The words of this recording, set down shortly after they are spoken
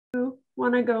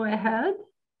want to go ahead?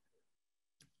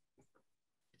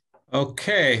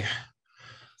 Okay.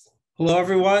 Hello,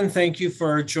 everyone. Thank you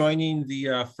for joining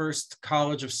the first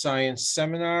College of Science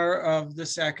seminar of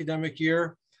this academic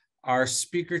year. Our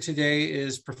speaker today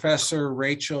is Professor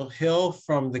Rachael Hill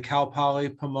from the Cal Poly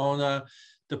Pomona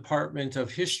Department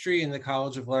of History in the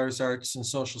College of Letters, Arts, and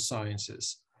Social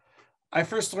Sciences. I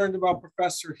first learned about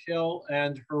Professor Hill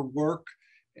and her work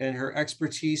and her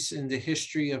expertise in the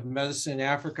history of medicine in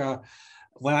Africa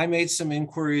when I made some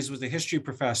inquiries with a history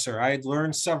professor. I had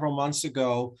learned several months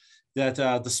ago that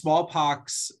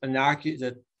the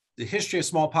history of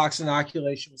smallpox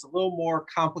inoculation was a little more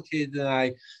complicated than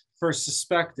I first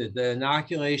suspected. The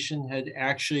inoculation had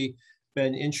actually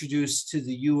been introduced to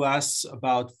the US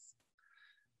about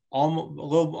almost a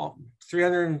little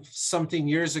 300 something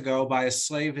years ago by a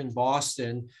slave in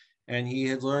Boston, and he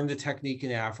had learned the technique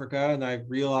in Africa. And I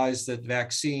realized that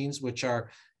vaccines, which are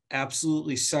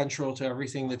absolutely central to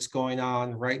everything that's going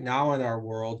on right now in our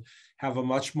world, have a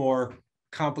much more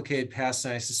complicated past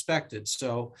than I suspected.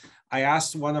 So I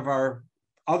asked one of our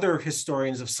other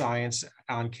historians of science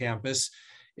on campus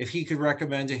if he could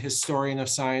recommend a historian of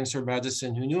science or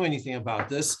medicine who knew anything about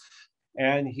this.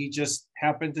 And he just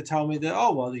happened to tell me that,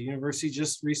 oh, well, the university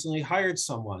just recently hired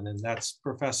someone, and that's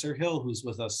Professor Hill, who's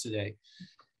with us today.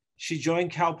 She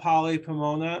joined Cal Poly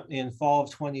Pomona in fall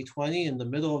of 2020 in the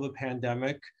middle of a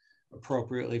pandemic,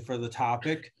 appropriately for the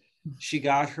topic. She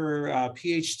got her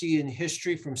PhD in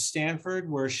history from Stanford,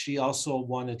 where she also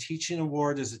won a teaching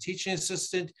award as a teaching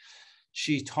assistant.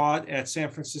 She taught at San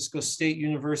Francisco State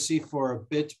University for a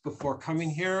bit before coming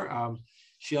here.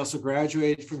 She also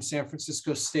graduated from San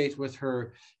Francisco State with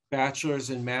her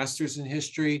bachelor's and master's in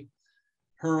history.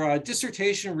 Her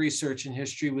dissertation research in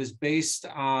history was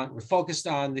focused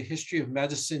on the history of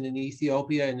medicine in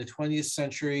Ethiopia in the 20th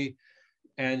century.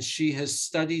 And she has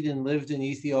studied and lived in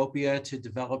Ethiopia to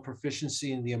develop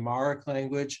proficiency in the Amharic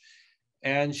language.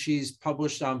 And she's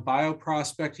published on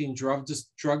bioprospecting,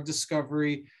 drug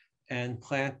discovery, and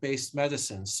plant-based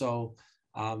medicine. So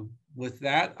with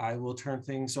that, I will turn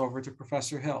things over to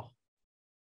Professor Hill.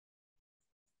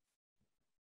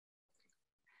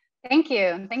 Thank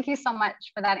you. Thank you so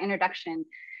much for that introduction.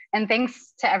 And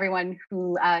thanks to everyone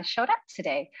who showed up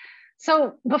today.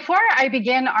 So before I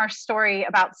begin our story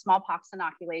about smallpox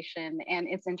inoculation and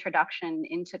its introduction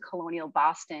into colonial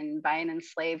Boston by an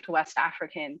enslaved West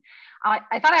African,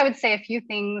 I thought I would say a few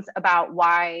things about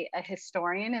why a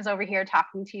historian is over here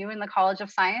talking to you in the College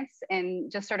of Science,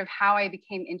 and just sort of how I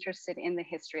became interested in the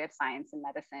history of science and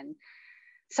medicine.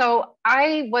 So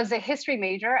I was a history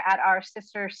major at our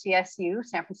sister CSU,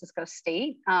 San Francisco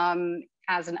State.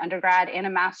 As an undergrad and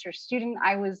a master's student,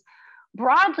 I was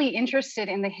broadly interested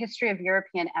in the history of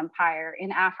European empire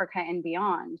in Africa and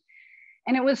beyond.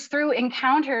 And it was through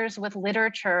encounters with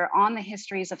literature on the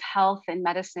histories of health and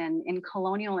medicine in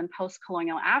colonial and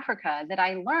post-colonial Africa that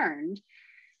I learned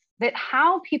that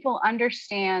how people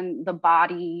understand the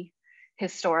body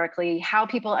historically, how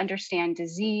people understand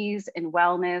disease and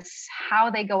wellness, how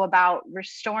they go about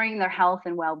restoring their health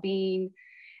and well-being,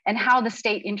 and how the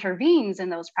state intervenes in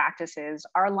those practices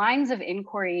are lines of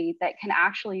inquiry that can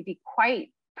actually be quite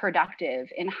productive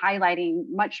in highlighting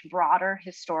much broader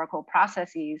historical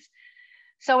processes.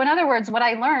 So in other words, what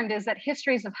I learned is that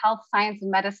histories of health, science, and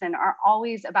medicine are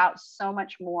always about so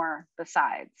much more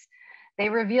besides. They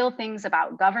reveal things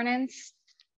about governance,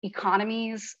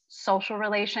 economies, social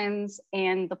relations,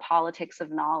 and the politics of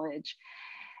knowledge.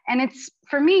 And it's,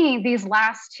 for me, these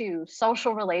last two,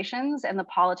 social relations and the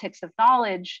politics of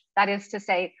knowledge, that is to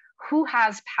say, who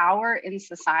has power in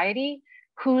society,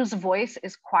 whose voice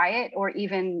is quiet or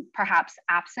even perhaps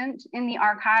absent in the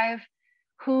archive,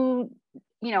 who,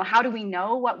 how do we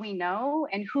know what we know,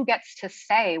 and who gets to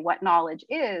say what knowledge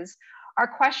is, are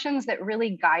questions that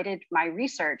really guided my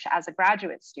research as a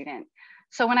graduate student.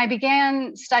 So when I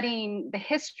began studying the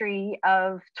history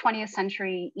of 20th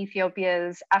century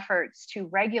Ethiopia's efforts to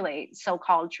regulate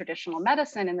so-called traditional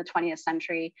medicine in the 20th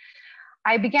century,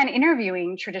 I began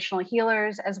interviewing traditional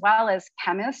healers as well as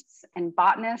chemists and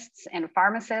botanists and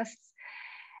pharmacists.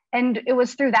 And it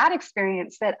was through that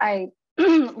experience that I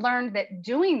learned that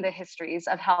doing the histories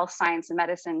of health, science, and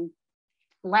medicine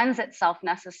lends itself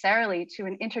necessarily to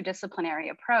an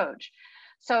interdisciplinary approach.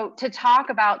 So to talk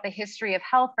about the history of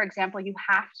health, for example, you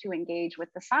have to engage with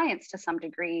the science to some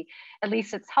degree. At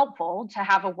least it's helpful to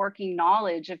have a working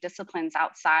knowledge of disciplines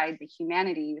outside the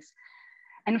humanities.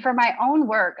 And for my own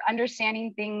work,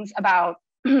 understanding things about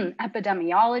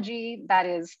epidemiology, that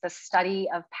is the study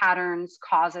of patterns,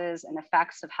 causes, and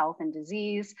effects of health and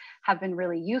disease, have been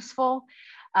really useful.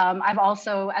 I've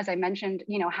also, as I mentioned,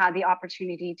 had the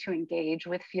opportunity to engage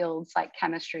with fields like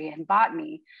chemistry and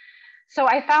botany. So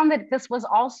I found that this was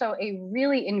also a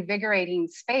really invigorating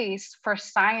space for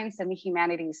science and the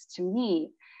humanities to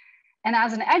meet. And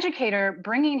as an educator,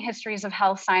 bringing histories of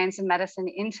health, science, and medicine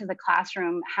into the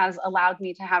classroom has allowed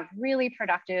me to have really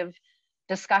productive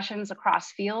discussions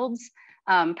across fields,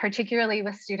 particularly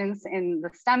with students in the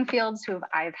STEM fields who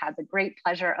I've had the great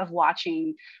pleasure of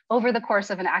watching over the course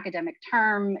of an academic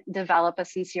term develop a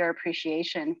sincere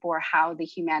appreciation for how the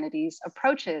humanities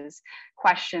approaches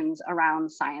questions around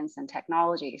science and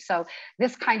technology. So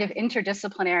this kind of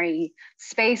interdisciplinary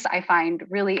space I find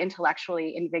really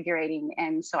intellectually invigorating.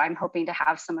 And so I'm hoping to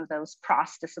have some of those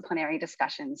cross-disciplinary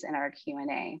discussions in our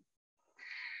Q&A.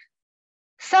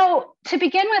 So to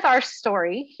begin with our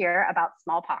story here about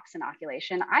smallpox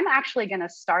inoculation, I'm actually going to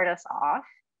start us off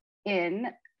in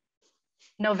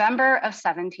November of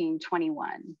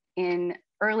 1721 in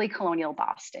early colonial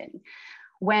Boston,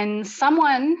 when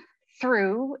someone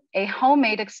threw a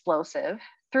homemade explosive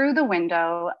through the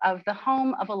window of the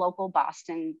home of a local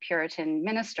Boston Puritan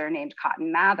minister named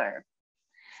Cotton Mather.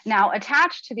 Now,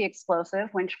 attached to the explosive,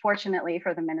 which fortunately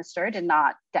for the minister did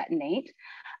not detonate,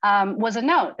 was a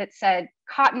note that said,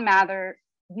 "Cotton Mather,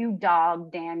 you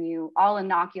dog, damn you, I'll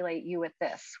inoculate you with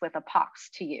this, with a pox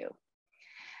to you."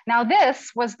 Now,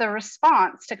 this was the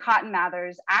response to Cotton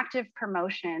Mather's active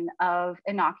promotion of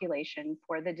inoculation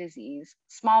for the disease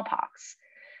smallpox.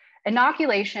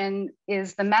 Inoculation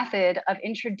is the method of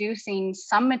introducing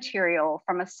some material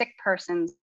from a sick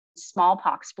person's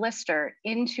smallpox blister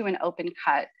into an open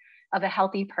cut of a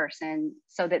healthy person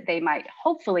so that they might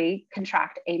hopefully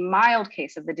contract a mild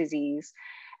case of the disease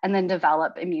and then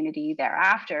develop immunity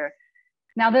thereafter.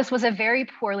 Now, this was a very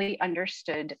poorly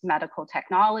understood medical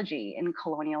technology in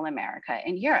colonial America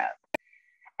and Europe.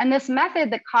 And this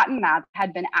method that Cotton Mather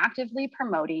had been actively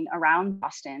promoting around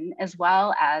Boston, as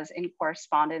well as in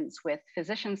correspondence with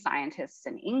physician scientists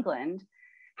in England,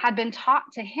 had been taught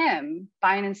to him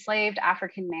by an enslaved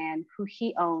African man who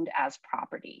he owned as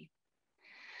property.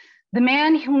 The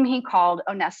man, whom he called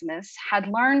Onesimus, had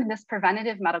learned this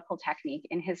preventative medical technique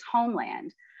in his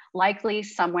homeland, likely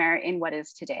somewhere in what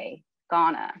is today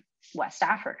Ghana, West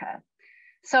Africa.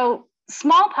 So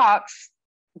smallpox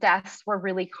deaths were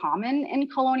really common in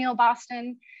colonial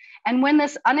Boston. And when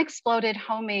this unexploded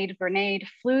homemade grenade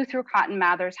flew through Cotton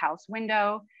Mather's house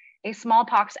window, a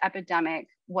smallpox epidemic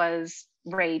was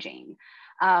raging.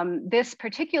 This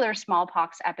particular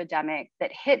smallpox epidemic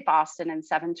that hit Boston in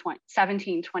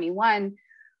 1721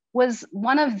 was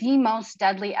one of the most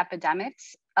deadly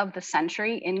epidemics of the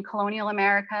century in colonial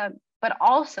America, but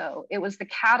also it was the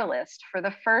catalyst for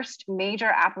the first major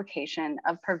application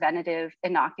of preventative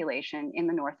inoculation in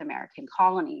the North American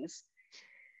colonies.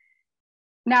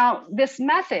 Now, this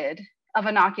method of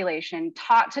inoculation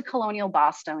taught to colonial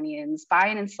Bostonians by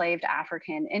an enslaved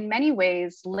African in many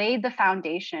ways laid the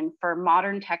foundation for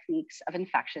modern techniques of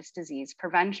infectious disease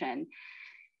prevention.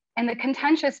 And the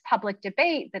contentious public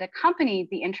debate that accompanied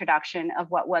the introduction of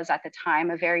what was at the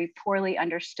time a very poorly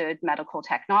understood medical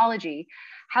technology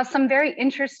has some very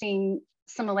interesting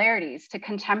similarities to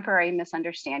contemporary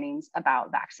misunderstandings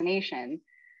about vaccination.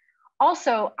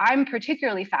 Also, I'm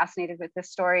particularly fascinated with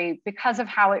this story because of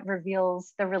how it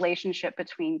reveals the relationship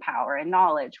between power and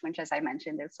knowledge, which, as I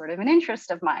mentioned, is sort of an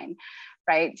interest of mine,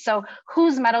 right? So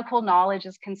whose medical knowledge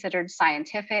is considered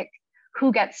scientific?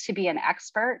 Who gets to be an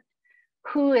expert?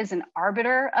 Who is an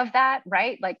arbiter of that,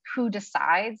 right? Like who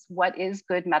decides what is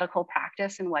good medical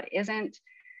practice and what isn't?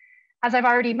 As I've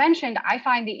already mentioned, I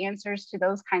find the answers to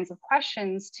those kinds of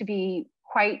questions to be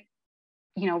quite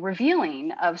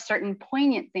revealing of certain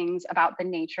poignant things about the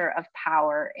nature of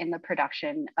power in the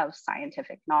production of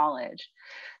scientific knowledge.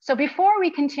 So before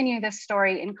we continue this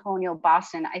story in colonial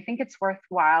Boston, I think it's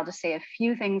worthwhile to say a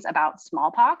few things about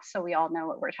smallpox so we all know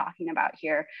what we're talking about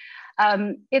here.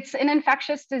 It's an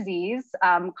infectious disease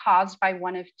caused by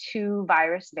one of two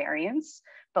virus variants,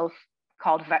 both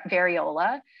called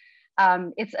variola.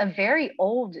 It's a very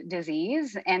old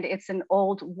disease and it's an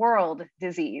old world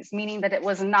disease, meaning that it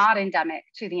was not endemic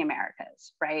to the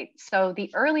Americas, right? So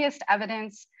the earliest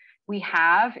evidence we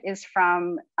have is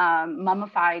from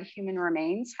mummified human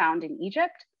remains found in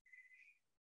Egypt.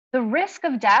 The risk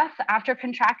of death after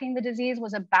contracting the disease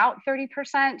was about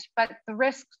 30%, but the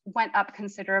risk went up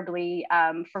considerably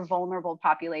for vulnerable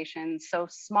populations. So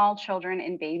small children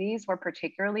and babies were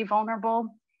particularly vulnerable.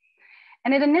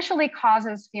 And it initially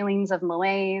causes feelings of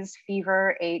malaise,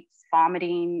 fever, aches,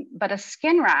 vomiting, but a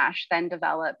skin rash then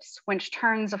develops, which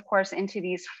turns, of course, into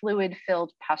these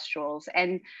fluid-filled pustules.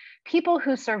 And people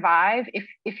who survive,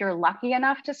 if you're lucky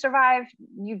enough to survive,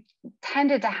 you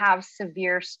tended to have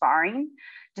severe scarring,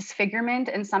 disfigurement,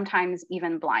 and sometimes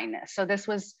even blindness. So this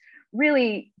was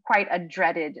really quite a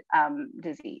dreaded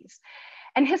disease.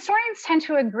 And historians tend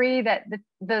to agree that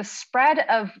the spread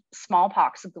of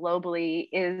smallpox globally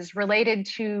is related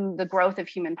to the growth of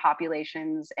human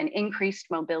populations and increased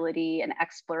mobility and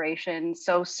exploration.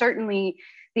 So certainly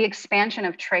the expansion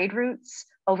of trade routes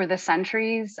over the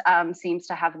centuries seems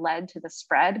to have led to the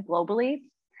spread globally.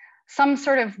 Some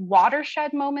sort of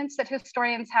watershed moments that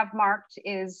historians have marked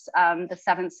is the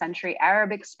 7th century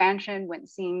Arab expansion, when it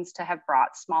seems to have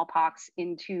brought smallpox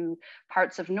into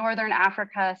parts of Northern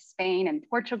Africa, Spain, and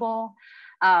Portugal.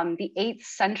 The 8th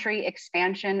century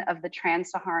expansion of the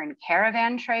trans-Saharan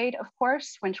caravan trade, of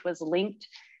course, which was linked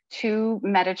to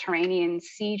Mediterranean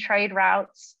sea trade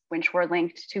routes, which were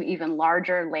linked to even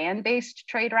larger land-based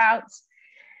trade routes.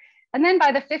 And then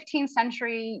by the 15th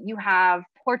century, you have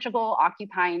Portugal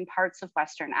occupying parts of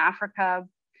Western Africa,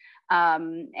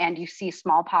 and you see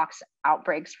smallpox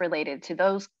outbreaks related to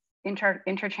those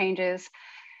interchanges.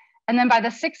 And then by the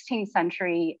 16th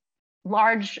century,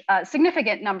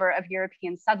 significant number of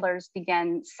European settlers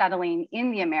began settling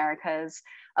in the Americas.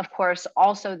 Of course,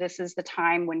 also this is the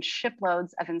time when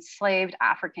shiploads of enslaved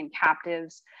African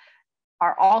captives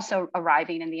are also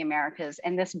arriving in the Americas,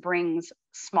 and this brings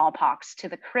smallpox to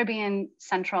the Caribbean,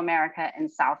 Central America,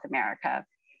 and South America.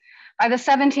 By the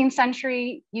 17th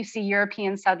century, you see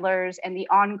European settlers and the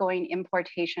ongoing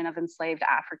importation of enslaved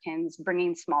Africans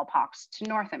bringing smallpox to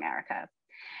North America.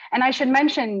 And I should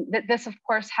mention that this, of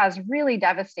course, has really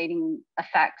devastating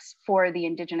effects for the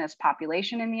indigenous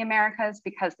population in the Americas,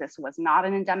 because this was not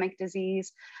an endemic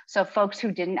disease. So folks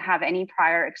who didn't have any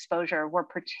prior exposure were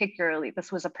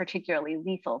this was a particularly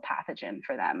lethal pathogen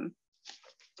for them.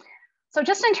 So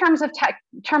just in terms of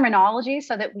terminology,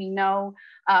 so that we know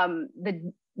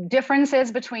the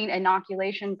differences between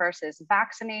inoculation versus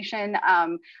vaccination.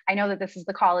 I know that this is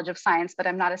the College of Science, but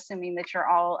I'm not assuming that you're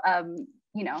all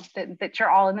that you're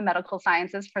all in the medical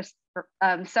sciences.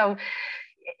 So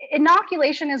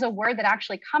inoculation is a word that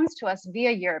actually comes to us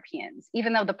via Europeans,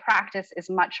 even though the practice is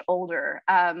much older.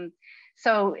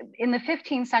 So in the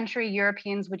 15th century,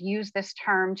 Europeans would use this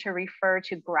term to refer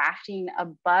to grafting a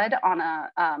bud on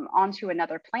onto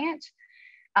another plant.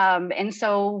 And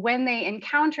so when they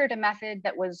encountered a method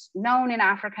that was known in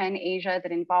Africa and Asia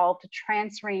that involved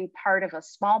transferring part of a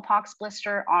smallpox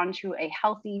blister onto a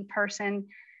healthy person,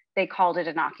 they called it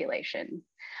inoculation.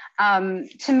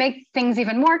 To make things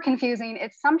even more confusing,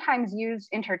 it's sometimes used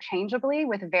interchangeably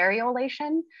with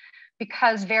variolation,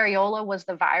 because variola was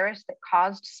the virus that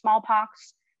caused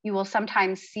smallpox. You will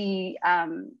sometimes see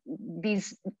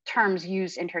these terms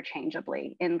used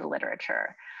interchangeably in the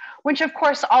literature, which of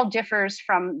course all differs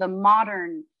from the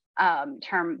modern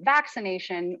term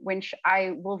vaccination, which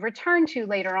I will return to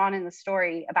later on in the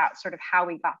story about sort of how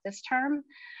we got this term.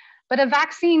 But a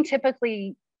vaccine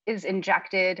typically is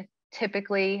injected.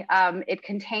 Typically, it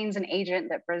contains an agent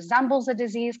that resembles a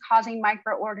disease-causing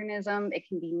microorganism. It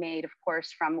can be made, of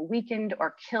course, from weakened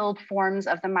or killed forms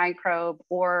of the microbe,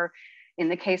 or in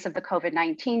the case of the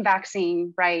COVID-19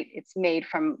 vaccine, right, it's made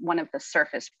from one of the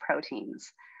surface proteins.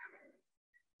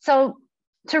 So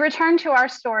to return to our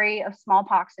story of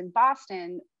smallpox in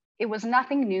Boston, it was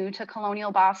nothing new to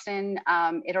colonial Boston.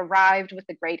 It arrived with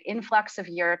the great influx of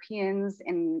Europeans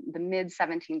in the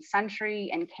mid-17th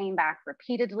century and came back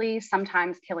repeatedly,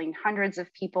 sometimes killing hundreds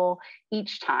of people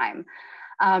each time.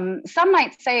 Some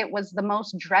might say it was the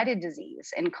most dreaded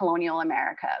disease in colonial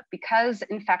America, because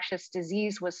infectious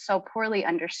disease was so poorly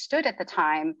understood at the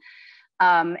time.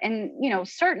 And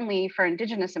certainly for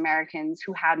indigenous Americans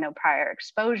who had no prior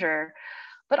exposure,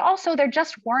 but also there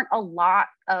just weren't a lot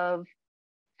of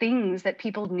things that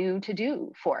people knew to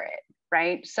do for it,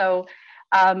 right? So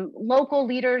local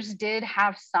leaders did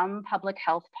have some public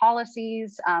health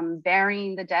policies,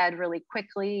 burying the dead really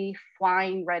quickly,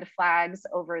 flying red flags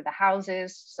over the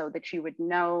houses so that you would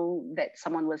know that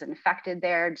someone was infected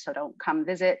there, so don't come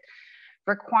visit,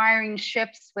 requiring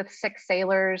ships with sick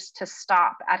sailors to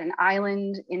stop at an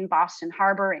island in Boston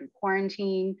Harbor and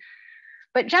quarantine.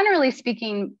 But generally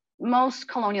speaking, most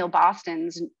colonial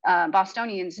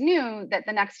Bostonians knew that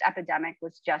the next epidemic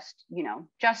was just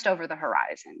over the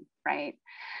horizon, right?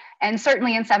 And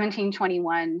certainly in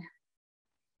 1721,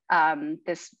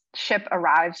 this ship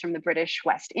arrives from the British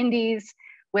West Indies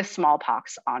with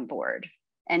smallpox on board.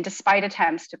 And despite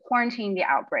attempts to quarantine the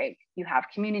outbreak, you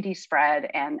have community spread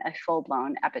and a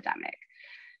full-blown epidemic.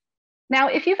 Now,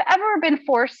 if you've ever been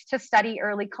forced to study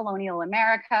early colonial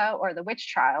America or the witch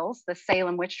trials, the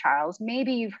Salem witch trials,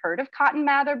 maybe you've heard of Cotton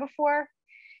Mather before.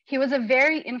 He was a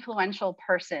very influential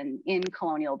person in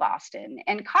colonial Boston,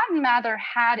 and Cotton Mather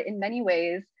had in many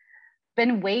ways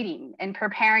been waiting and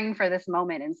preparing for this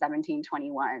moment in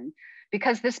 1721,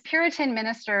 because this Puritan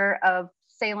minister of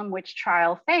Salem witch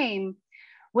trial fame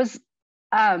was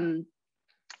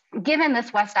given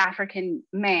this West African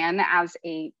man as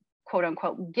a quote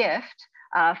unquote gift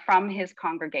from his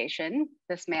congregation,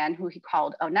 this man who he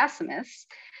called Onesimus.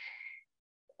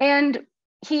 And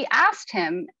he asked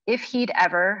him if he'd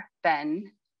ever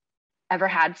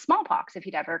had smallpox, if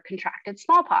he'd ever contracted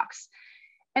smallpox.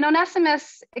 And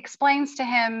Onesimus explains to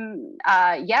him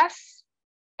yes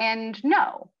and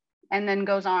no, and then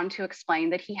goes on to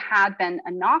explain that he had been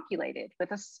inoculated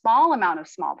with a small amount of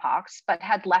smallpox, but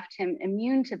had left him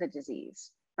immune to the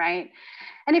disease, right?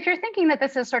 And if you're thinking that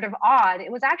this is sort of odd,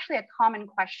 it was actually a common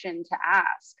question to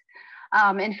ask.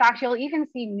 In fact, you'll even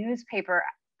see newspaper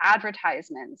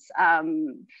advertisements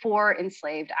for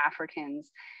enslaved Africans,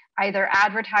 either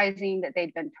advertising that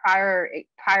they'd been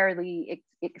priorly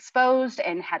exposed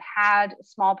and had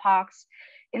smallpox.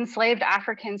 Enslaved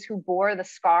Africans who bore the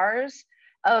scars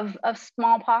of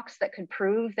smallpox that could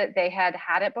prove that they had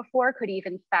it before could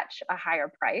even fetch a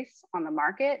higher price on the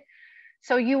market.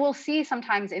 So you will see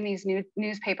sometimes in these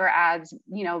newspaper ads,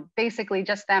 basically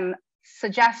just them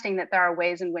suggesting that there are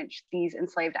ways in which these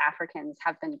enslaved Africans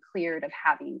have been cleared of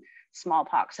having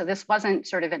smallpox. So this wasn't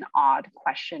sort of an odd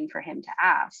question for him to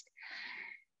ask.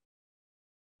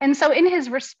 And so in his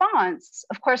response,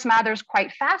 of course, Mather's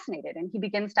quite fascinated and he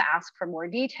begins to ask for more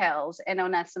details, and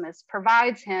Onesimus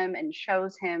provides him and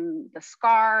shows him the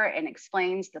scar and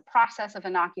explains the process of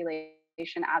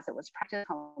inoculation as it was practiced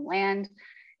on land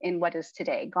in what is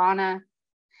today Ghana.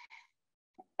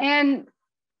 And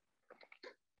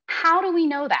how do we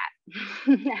know that?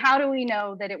 How do we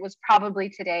know that it was probably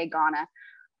today Ghana?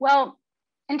 Well,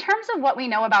 in terms of what we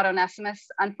know about Onesimus,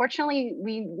 unfortunately,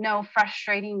 we know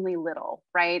frustratingly little,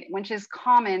 right? Which is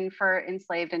common for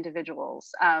enslaved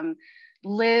individuals.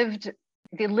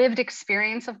 The lived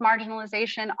experience of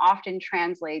marginalization often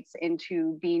translates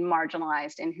into being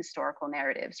marginalized in historical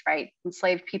narratives, right?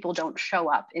 Enslaved people don't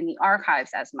show up in the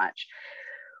archives as much.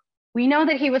 We know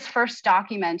that he was first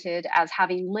documented as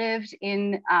having lived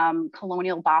in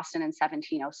colonial Boston in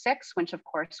 1706, which of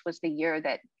course was the year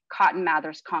that Cotton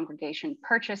Mather's congregation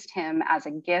purchased him as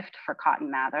a gift for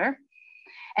Cotton Mather.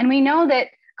 And we know that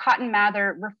Cotton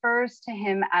Mather refers to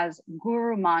him as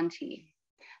Guru Monty.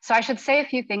 So I should say a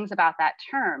few things about that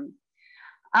term.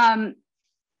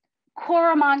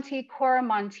 Coromantee,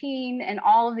 Coromontine, and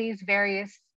all of these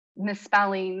various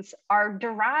misspellings are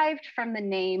derived from the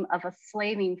name of a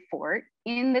slaving fort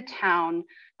in the town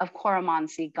of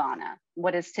Coromansi, Ghana,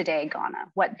 what is today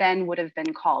Ghana, what then would have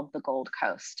been called the Gold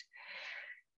Coast.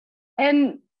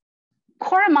 And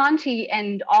Coromantee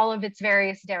and all of its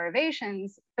various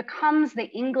derivations becomes the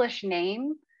English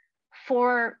name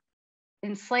for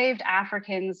enslaved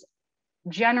Africans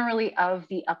generally of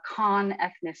the Akan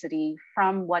ethnicity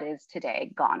from what is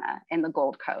today Ghana and the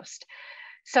Gold Coast.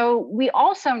 So we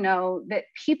also know that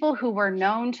people who were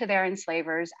known to their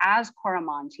enslavers as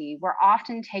Coromantee were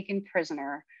often taken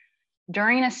prisoner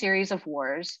during a series of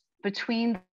wars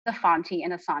between the Fanti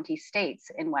and Asante states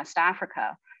in West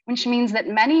Africa, which means that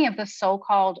many of the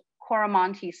so-called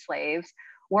Coromantee slaves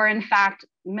were in fact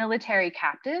military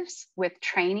captives with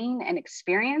training and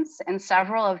experience, and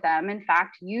several of them in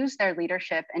fact used their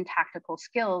leadership and tactical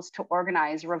skills to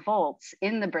organize revolts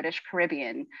in the British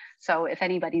Caribbean. So if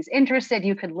anybody's interested,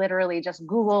 you could literally just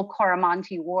Google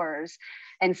Coromantee Wars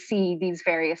and see these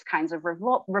various kinds of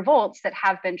revolts that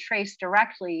have been traced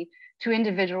directly to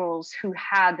individuals who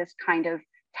had this kind of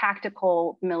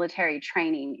tactical military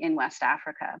training in West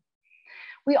Africa.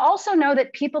 We also know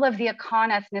that people of the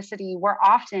Akan ethnicity were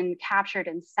often captured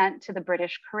and sent to the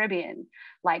British Caribbean,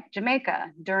 like Jamaica,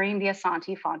 during the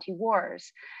Asante-Fanti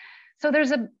Wars. So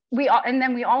and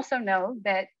then we also know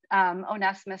that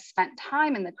Onesimus spent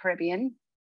time in the Caribbean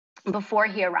before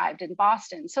he arrived in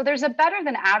Boston. So there's a better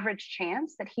than average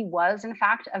chance that he was in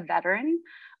fact a veteran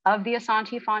of the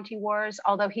Asante-Fanti Wars,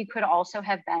 although he could also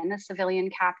have been a civilian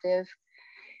captive.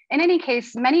 In any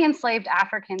case, many enslaved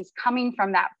Africans coming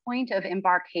from that point of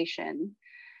embarkation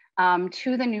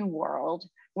to the New World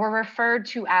were referred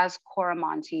to as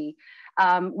Coromantee,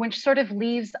 which sort of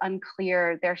leaves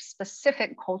unclear their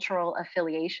specific cultural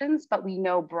affiliations, but we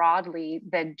know broadly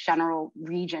the general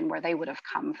region where they would have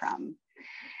come from.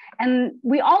 And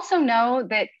we also know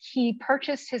that he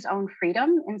purchased his own freedom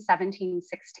in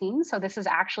 1716. So this is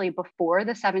actually before the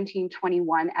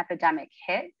 1721 epidemic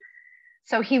hit.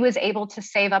 So he was able to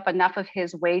save up enough of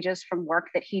his wages from work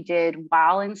that he did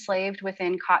while enslaved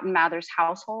within Cotton Mather's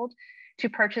household to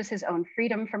purchase his own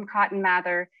freedom from Cotton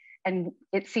Mather. And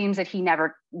it seems that he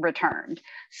never returned.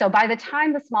 So by the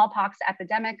time the smallpox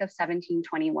epidemic of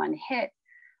 1721 hit,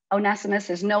 Onesimus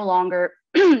is no longer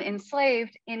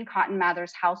enslaved in Cotton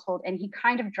Mather's household, and he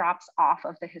kind of drops off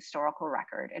of the historical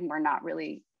record, and we're not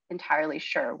really entirely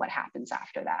sure what happens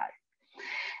after that.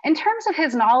 In terms of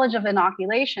his knowledge of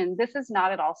inoculation, this is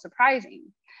not at all surprising.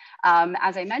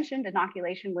 As I mentioned,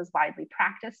 inoculation was widely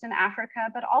practiced in Africa,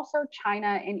 but also China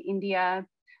and India,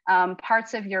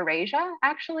 parts of Eurasia,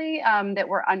 actually, that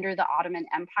were under the Ottoman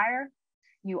Empire.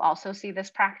 You also see this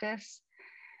practice.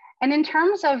 And in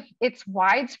terms of its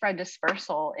widespread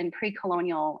dispersal in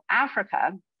pre-colonial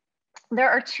Africa,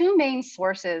 there are two main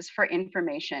sources for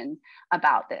information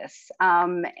about this,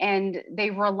 and they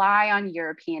rely on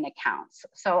European accounts.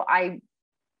 So I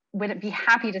would be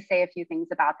happy to say a few things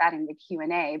about that in the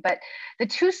Q&A, but the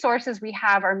two sources we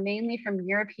have are mainly from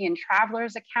European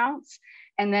travelers' accounts,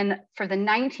 and then for the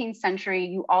 19th century,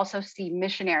 you also see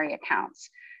missionary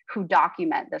accounts who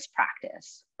document this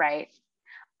practice, right?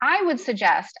 I would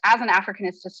suggest, as an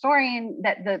Africanist historian,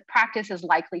 that the practice is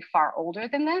likely far older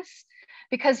than this,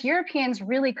 because Europeans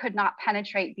really could not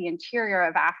penetrate the interior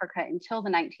of Africa until the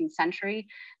 19th century.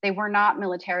 They were not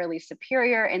militarily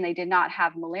superior, and they did not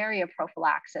have malaria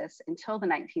prophylaxis until the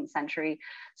 19th century.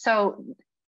 So,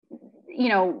 you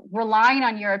know, relying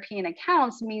on European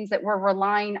accounts means that we're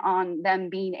relying on them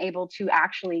being able to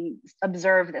actually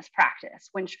observe this practice,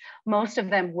 which most of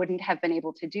them wouldn't have been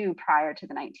able to do prior to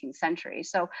the 19th century.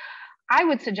 So I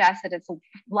would suggest that it's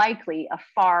likely a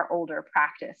far older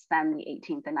practice than the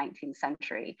 18th and 19th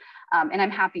century. And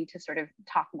I'm happy to sort of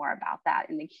talk more about that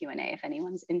in the Q&A if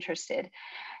anyone's interested.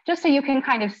 Just so you can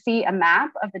kind of see a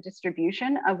map of the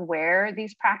distribution of where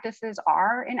these practices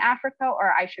are in Africa,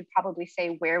 or I should probably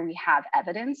say where we have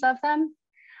evidence of them.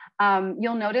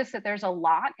 You'll notice that there's a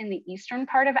lot in the eastern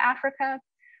part of Africa.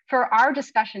 For our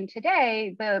discussion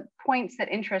today, the points that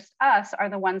interest us are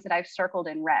the ones that I've circled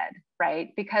in red, right?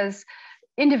 Because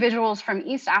individuals from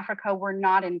East Africa were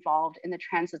not involved in the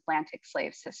transatlantic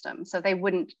slave system. So they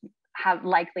wouldn't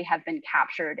likely have been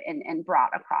captured and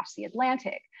brought across the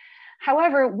Atlantic.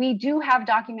 However, we do have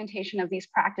documentation of these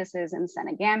practices in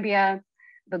Senegambia,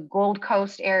 the Gold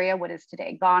Coast area, what is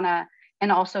today Ghana,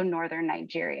 and also northern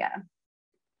Nigeria.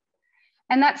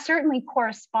 And that certainly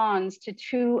corresponds to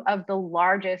two of the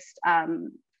largest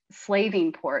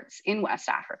slaving ports in West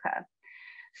Africa.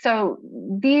 So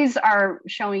these are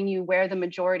showing you where the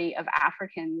majority of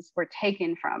Africans were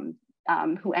taken from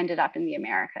who ended up in the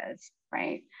Americas,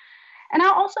 right? And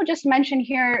I'll also just mention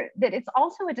here that it's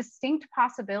also a distinct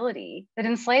possibility that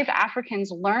enslaved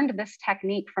Africans learned this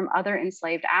technique from other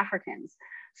enslaved Africans.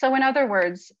 So in other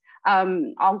words,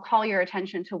 I'll call your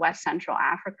attention to West Central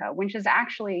Africa, which is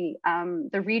actually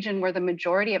the region where the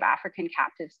majority of African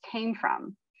captives came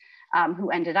from, who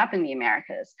ended up in the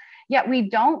Americas. Yet we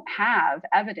don't have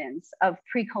evidence of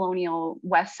pre-colonial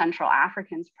West Central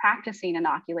Africans practicing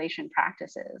inoculation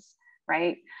practices,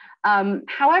 right?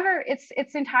 However,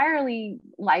 it's entirely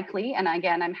likely, and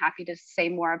again, I'm happy to say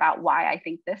more about why I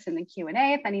think this in the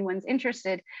Q&A if anyone's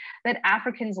interested, that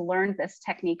Africans learned this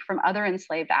technique from other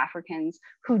enslaved Africans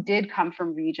who did come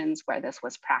from regions where this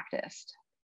was practiced.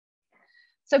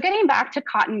 So getting back to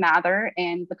Cotton Mather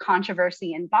and the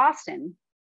controversy in Boston,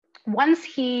 once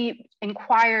he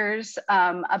inquires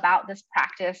about this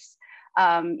practice,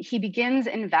 he begins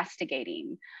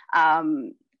investigating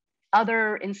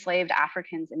other enslaved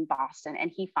Africans in Boston,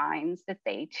 and he finds that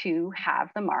they too have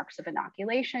the marks of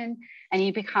inoculation, and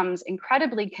he becomes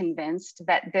incredibly convinced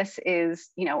that this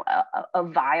is, you know, a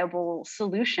viable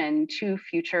solution to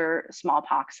future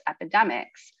smallpox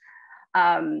epidemics.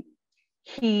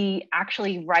 He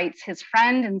actually writes his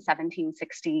friend in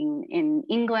 1716 in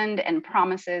England and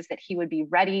promises that he would be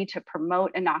ready to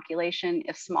promote inoculation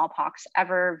if smallpox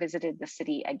ever visited the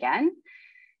city again.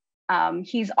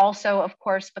 He's also, of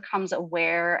course, becomes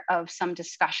aware of some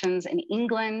discussions in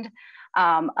England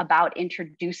about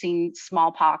introducing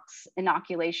smallpox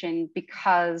inoculation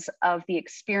because of the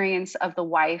experience of the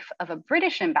wife of a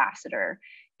British ambassador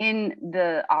in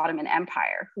the Ottoman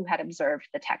Empire who had observed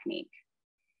the technique.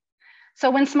 So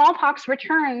when smallpox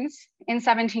returns in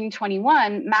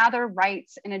 1721, Mather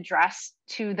writes an address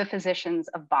to the physicians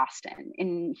of Boston,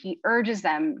 and he urges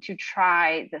them to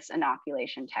try this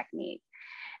inoculation technique.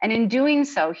 And in doing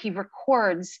so, he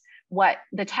records what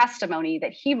the testimony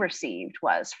that he received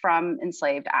was from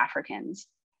enslaved Africans.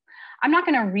 I'm not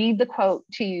going to read the quote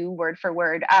to you word for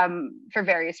word for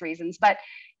various reasons, but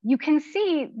you can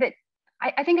see that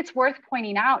I think it's worth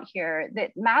pointing out here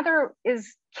that Mather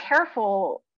is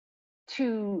careful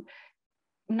to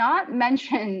not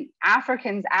mention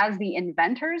Africans as the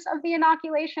inventors of the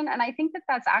inoculation. And I think that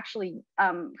that's actually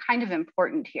kind of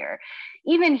important here.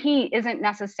 Even he isn't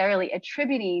necessarily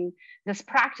attributing this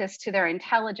practice to their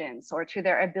intelligence or to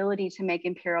their ability to make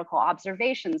empirical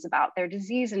observations about their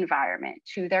disease environment,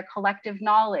 to their collective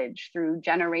knowledge through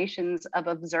generations of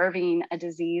observing a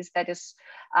disease that is,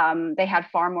 they had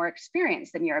far more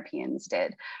experience than Europeans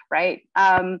did, right?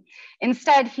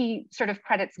 Instead, he sort of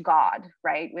credits God,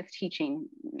 right, with teaching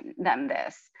them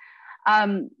this.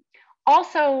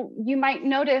 Also, you might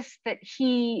notice that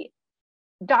he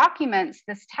documents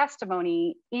this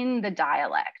testimony in the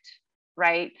dialect,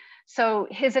 right? So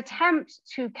his attempt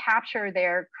to capture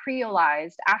their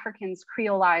creolized, Africans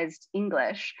creolized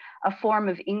English, a form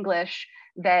of English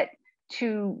that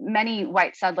to many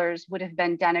white settlers would have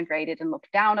been denigrated and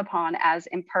looked down upon as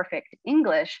imperfect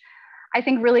English, I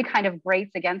think really kind of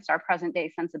grates against our present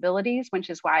day sensibilities, which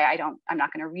is why I'm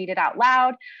not going to read it out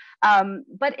loud.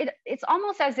 But it's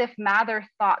almost as if Mather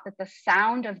thought that the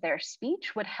sound of their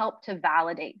speech would help to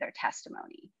validate their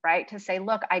testimony, right? To say,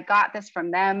 look, I got this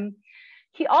from them.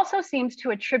 He also seems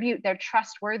to attribute their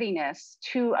trustworthiness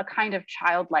to a kind of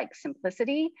childlike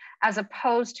simplicity, as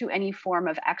opposed to any form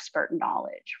of expert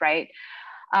knowledge, right?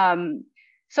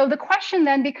 So the question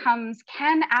then becomes,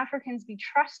 can Africans be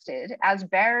trusted as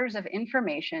bearers of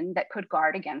information that could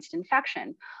guard against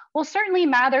infection? Well, certainly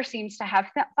Mather seems to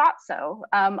have thought so,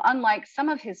 unlike some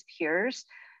of his peers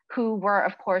who were,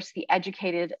 of course, the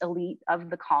educated elite of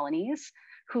the colonies,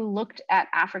 who looked at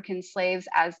African slaves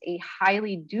as a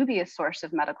highly dubious source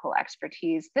of medical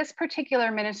expertise. This particular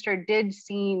minister did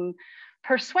seem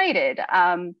persuaded,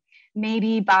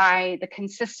 maybe by the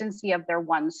consistency of their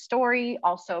one story,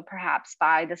 also perhaps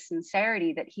by the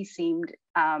sincerity that he seemed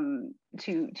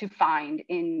to find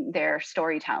in their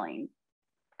storytelling.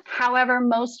 However,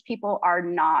 most people are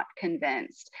not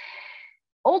convinced.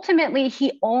 Ultimately,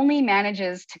 he only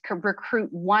manages to recruit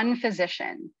one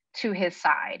physician to his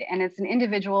side, and it's an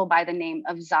individual by the name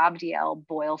of Zabdiel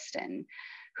Boylston,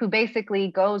 who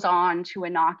basically goes on to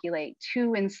inoculate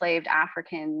 2 enslaved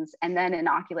Africans and then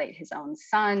inoculate his own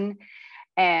son.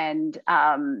 And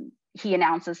he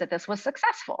announces that this was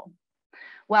successful.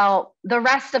 Well, the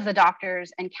rest of the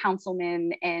doctors and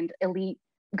councilmen and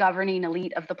governing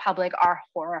elite of the public are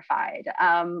horrified.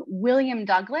 William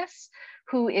Douglas,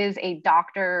 who is a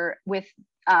doctor with,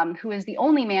 who is the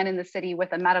only man in the city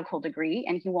with a medical degree,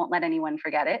 and he won't let anyone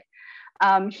forget it.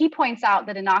 He points out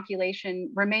that inoculation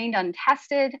remained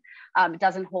untested,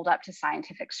 doesn't hold up to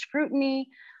scientific scrutiny,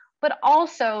 but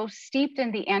also steeped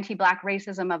in the anti-Black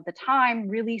racism of the time,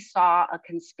 really saw a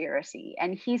conspiracy.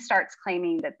 And he starts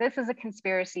claiming that this is a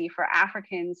conspiracy for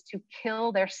Africans to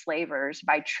kill their slavers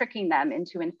by tricking them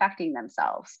into infecting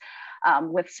themselves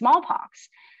with smallpox.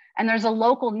 And there's a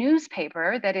local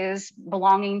newspaper that is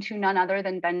belonging to none other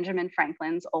than Benjamin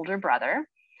Franklin's older brother,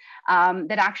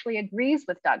 that actually agrees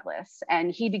with Douglas,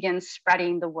 and he begins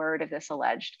spreading the word of this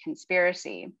alleged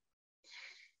conspiracy.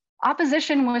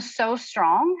 Opposition was so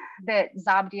strong that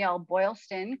Zabdiel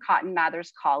Boylston, Cotton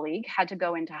Mather's colleague, had to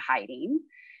go into hiding,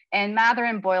 and Mather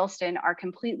and Boylston are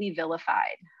completely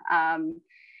vilified.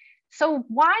 So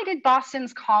why did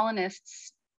Boston's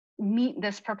colonists meet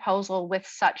this proposal with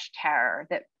such terror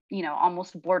that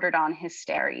almost bordered on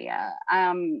hysteria?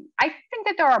 I think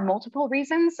that there are multiple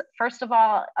reasons. First of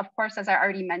all, of course, as I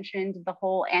already mentioned, the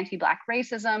whole anti-Black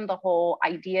racism, the whole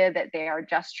idea that they are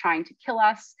just trying to kill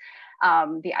us,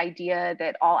 the idea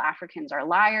that all Africans are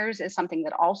liars is something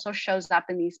that also shows up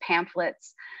in these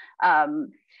pamphlets.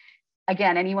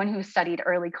 Again, anyone who studied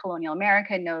early colonial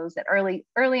America knows that early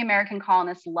American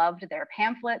colonists loved their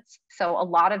pamphlets. So a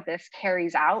lot of this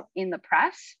carries out in the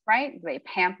press, right?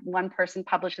 One person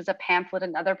publishes a pamphlet,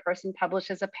 another person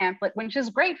publishes a pamphlet, which is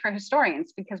great for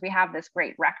historians because we have this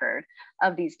great record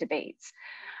of these debates.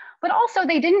 But also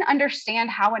they didn't understand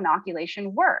how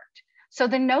inoculation worked. So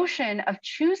the notion of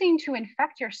choosing to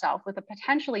infect yourself with a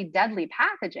potentially deadly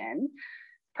pathogen,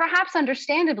 perhaps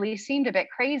understandably, seemed a bit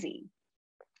crazy.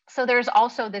 So there's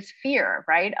also this fear,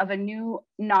 right, of a new,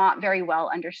 not very well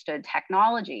understood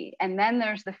technology. And then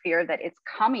there's the fear that it's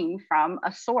coming from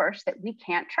a source that we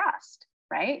can't trust,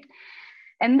 right?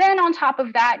 And then on top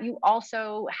of that, you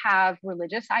also have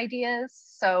religious ideas.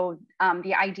 So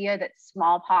the idea that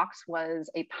smallpox was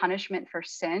a punishment for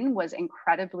sin was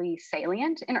incredibly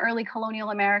salient in early colonial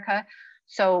America.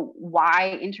 So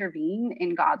why intervene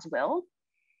in God's will?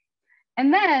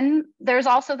 And then there's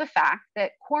also the fact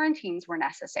that quarantines were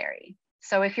necessary.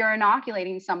 So if you're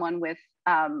inoculating someone with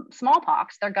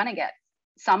smallpox, they're going to get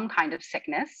some kind of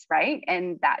sickness, right?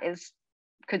 And that is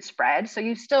could spread. So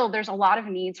there's a lot of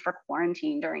needs for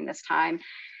quarantine during this time.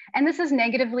 And this is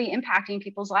negatively impacting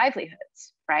people's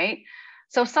livelihoods, right?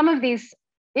 So some of these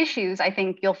issues, I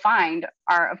think you'll find,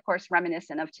 are of course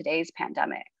reminiscent of today's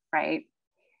pandemic, right?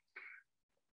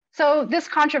 So this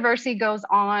controversy goes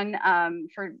on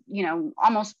for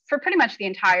pretty much the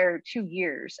entire 2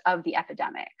 years of the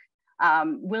epidemic.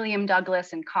 William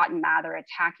Douglas and Cotton Mather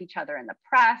attack each other in the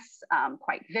press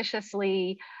quite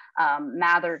viciously.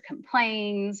 Mather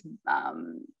complains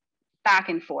back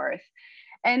and forth.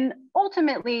 And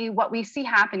ultimately, what we see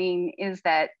happening is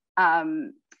that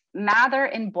Mather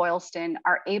and Boylston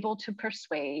are able to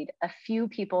persuade a few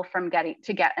people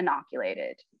to get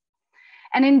inoculated.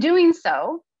 And in doing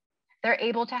so, they're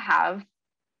able to have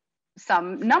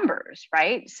some numbers,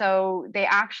 right? So they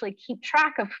actually keep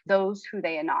track of those who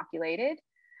they inoculated,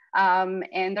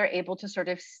 and they're able to sort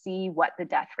of see what the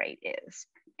death rate is.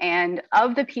 And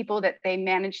of the people that they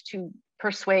managed to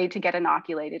persuade to get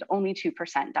inoculated, only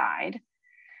 2% died.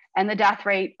 And the death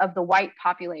rate of the white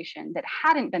population that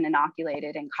hadn't been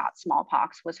inoculated and caught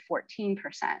smallpox was 14%.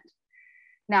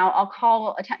 Now, I'll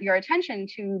call your attention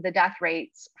to the death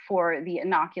rates for the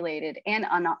inoculated and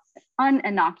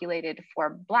uninoculated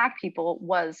for Black people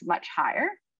was much higher.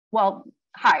 Well,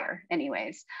 higher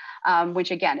anyways,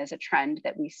 which again is a trend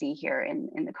that we see here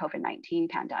in the COVID-19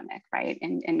 pandemic, right?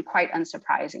 And quite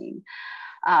unsurprising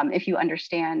if you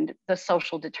understand the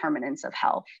social determinants of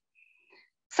health.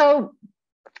 So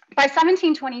by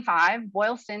 1725,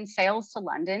 Boylston sails to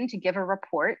London to give a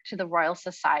report to the Royal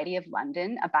Society of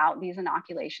London about these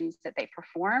inoculations that they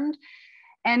performed.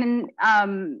 And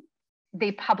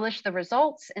they published the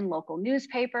results in local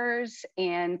newspapers.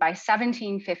 And by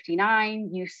 1759,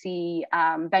 you see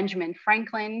Benjamin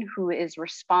Franklin, who is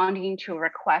responding to a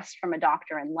request from a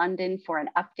doctor in London for an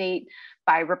update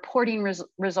by reporting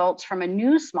results from a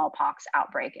new smallpox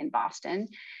outbreak in Boston.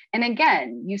 And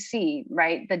again, you see,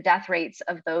 right, the death rates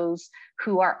of those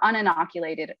who are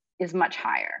uninoculated is much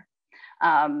higher.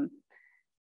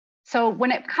 So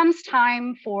when it comes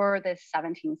time for the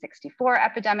 1764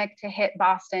 epidemic to hit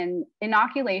Boston,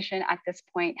 inoculation at this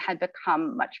point had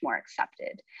become much more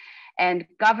accepted. And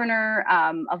Governor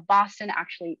of Boston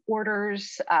actually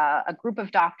orders a group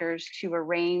of doctors to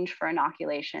arrange for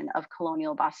inoculation of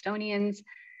colonial Bostonians.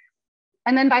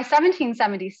 And then by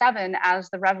 1777, as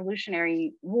the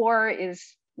Revolutionary War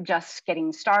is just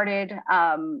getting started,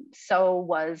 so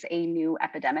was a new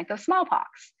epidemic of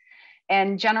smallpox.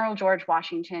 And General George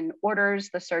Washington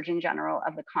orders the Surgeon General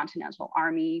of the Continental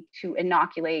Army to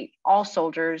inoculate all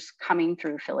soldiers coming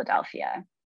through Philadelphia.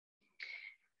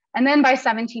 And then by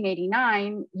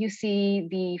 1789, you see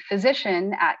the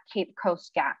physician at Cape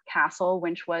Coast Castle,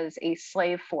 which was a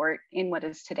slave fort in what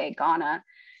is today Ghana,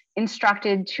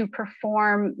 instructed to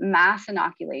perform mass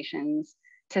inoculations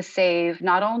to save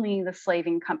not only the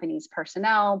slaving company's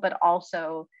personnel, but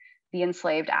also the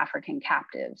enslaved African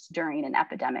captives during an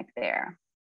epidemic there.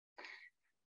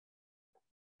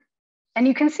 And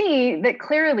you can see that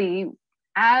clearly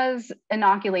as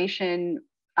inoculation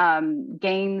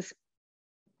gains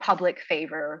public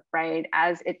favor, right,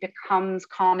 as it becomes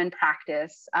common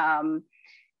practice,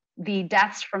 the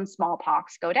deaths from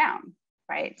smallpox go down,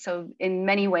 right? So in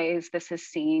many ways, this is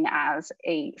seen as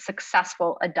a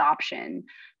successful adoption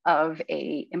of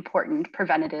an important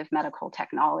preventative medical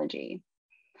technology.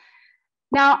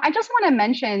 Now, I just want to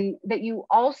mention that you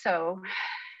also,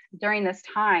 during this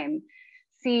time,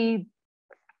 see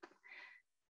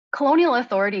colonial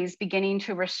authorities beginning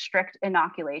to restrict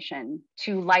inoculation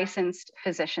to licensed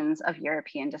physicians of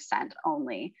European descent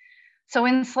only. So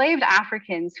enslaved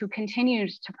Africans who continued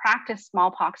to practice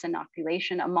smallpox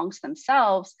inoculation amongst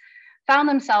themselves found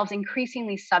themselves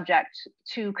increasingly subject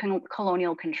to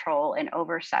colonial control and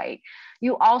oversight.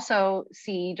 You also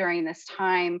see during this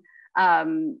time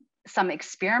some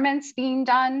experiments being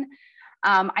done.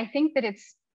 I think that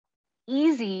it's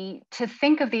easy to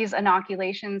think of these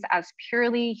inoculations as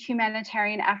purely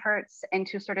humanitarian efforts and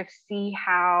to sort of see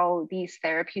how these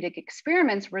therapeutic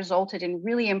experiments resulted in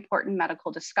really important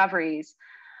medical discoveries.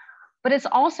 But it's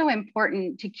also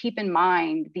important to keep in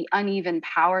mind the uneven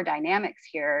power dynamics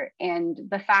here and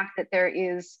the fact that there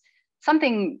is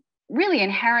something really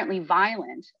inherently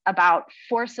violent about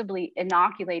forcibly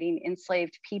inoculating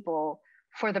enslaved people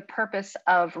for the purpose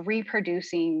of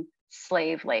reproducing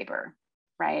slave labor,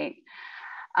 right?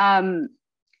 And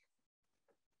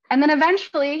then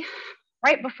eventually,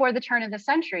 right before the turn of the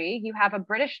century, you have a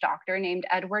British doctor named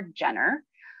Edward Jenner,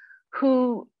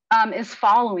 who is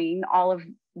following all of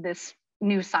this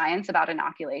new science about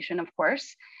inoculation, of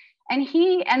course. And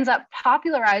he ends up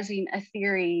popularizing a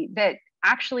theory that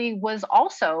actually was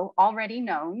also already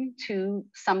known to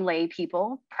some lay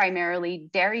people, primarily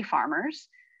dairy farmers,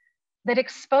 that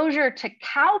exposure to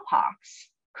cowpox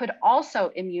could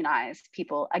also immunize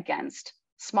people against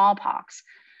smallpox.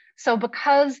 So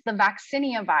because the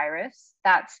vaccinia virus,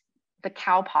 that's the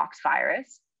cowpox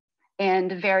virus,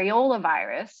 and variola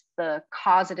virus, the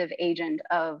causative agent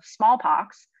of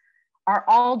smallpox, are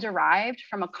all derived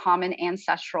from a common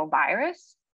ancestral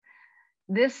virus,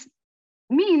 this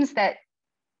means that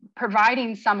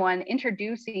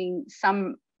introducing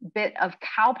some bit of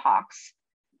cowpox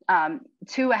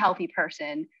to a healthy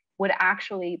person would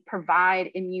actually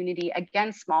provide immunity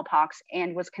against smallpox,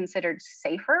 and was considered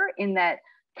safer in that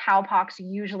cowpox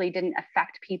usually didn't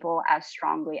affect people as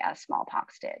strongly as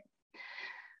smallpox did.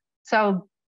 So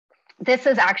this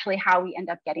is actually how we end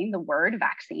up getting the word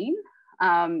vaccine.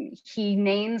 He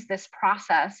names this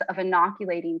process of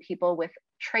inoculating people with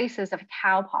traces of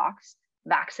cowpox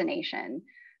vaccination.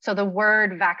 So the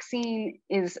word vaccine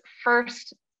is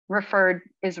first referring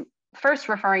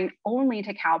only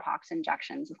to cowpox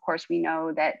injections. Of course, we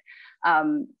know that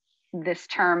this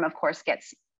term, of course,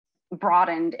 gets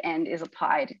broadened and is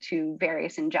applied to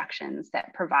various injections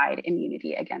that provide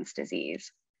immunity against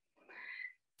disease.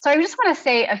 So I just want to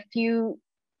say a few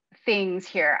things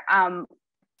here.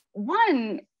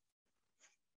 One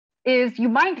is, you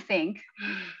might think,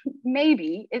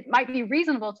 maybe it might be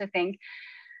reasonable to think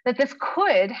that this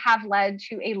could have led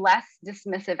to a less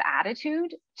dismissive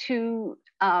attitude to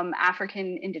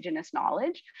African indigenous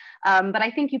knowledge. But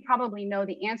I think you probably know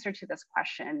the answer to this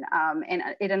question, and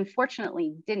it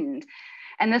unfortunately didn't.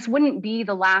 And this wouldn't be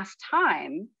the last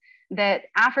time that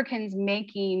Africans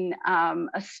making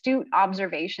astute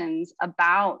observations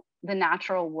about the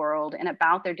natural world and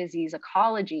about their disease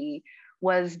ecology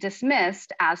was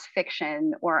dismissed as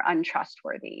fiction or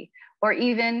untrustworthy, or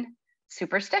even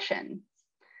superstition.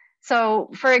 So,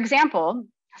 for example,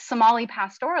 Somali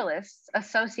pastoralists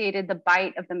associated the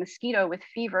bite of the mosquito with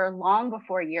fever long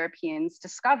before Europeans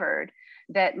discovered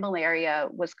that malaria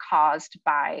was caused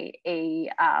by a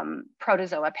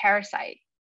protozoa parasite,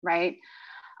 right?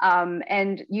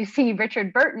 And you see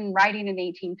Richard Burton writing in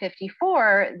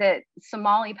 1854 that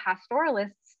Somali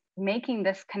pastoralists making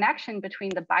this connection between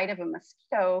the bite of a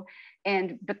mosquito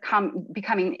and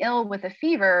becoming ill with a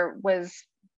fever was,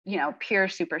 pure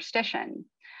superstition.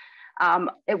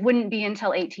 It wouldn't be until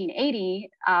 1880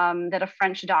 that a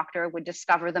French doctor would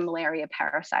discover the malaria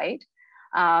parasite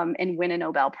and win a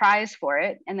Nobel Prize for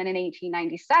it. And then in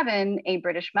 1897, a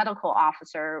British medical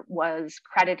officer was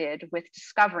credited with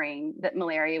discovering that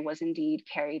malaria was indeed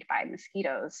carried by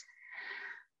mosquitoes.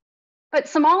 But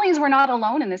Somalis were not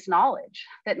alone in this knowledge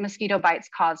that mosquito bites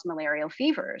cause malarial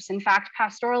fevers. In fact,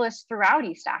 pastoralists throughout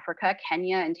East Africa,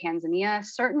 Kenya, and Tanzania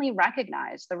certainly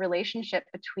recognized the relationship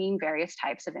between various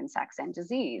types of insects and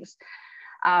disease.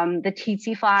 The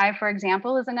tsetse fly, for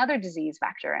example, is another disease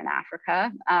vector in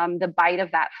Africa. The bite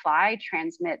of that fly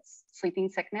transmits sleeping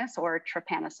sickness or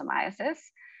trypanosomiasis.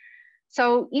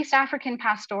 So East African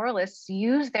pastoralists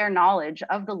use their knowledge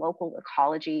of the local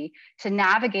ecology to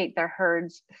navigate their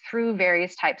herds through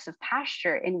various types of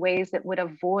pasture in ways that would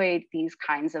avoid these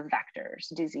kinds of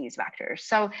vectors, disease vectors.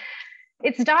 So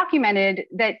it's documented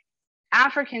that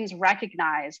Africans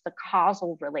recognize the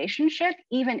causal relationship,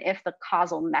 even if the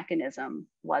causal mechanism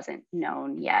wasn't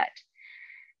known yet.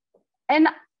 And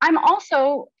I'm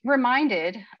also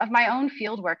reminded of my own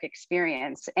fieldwork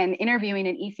experience and interviewing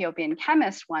an Ethiopian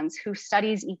chemist once who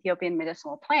studies Ethiopian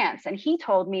medicinal plants. And he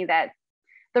told me that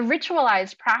the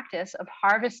ritualized practice of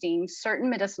harvesting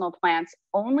certain medicinal plants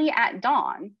only at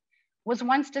dawn was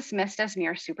once dismissed as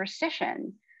mere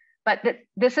superstition, but that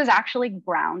this is actually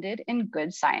grounded in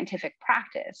good scientific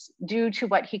practice due to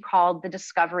what he called the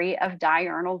discovery of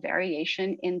diurnal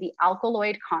variation in the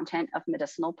alkaloid content of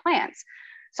medicinal plants.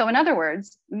 So in other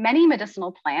words, many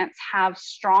medicinal plants have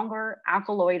stronger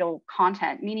alkaloidal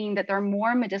content, meaning that they're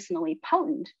more medicinally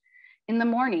potent in the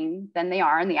morning than they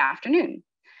are in the afternoon.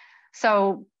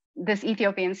 So this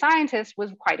Ethiopian scientist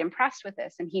was quite impressed with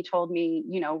this. And he told me,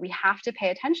 we have to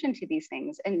pay attention to these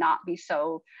things and not be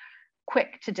so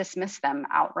quick to dismiss them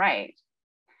outright.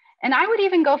 And I would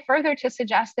even go further to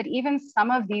suggest that even some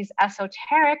of these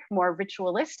esoteric, more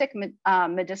ritualistic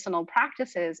medicinal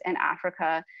practices in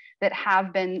Africa that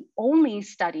have been only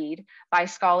studied by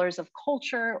scholars of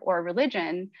culture or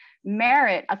religion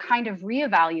merit a kind of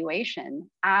reevaluation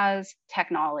as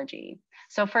technology.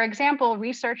 So for example,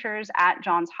 researchers at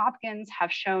Johns Hopkins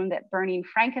have shown that burning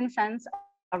frankincense,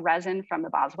 a resin from the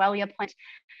boswellia plant,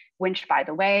 which, by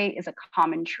the way, is a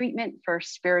common treatment for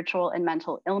spiritual and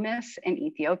mental illness in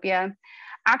Ethiopia,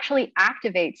 actually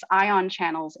activates ion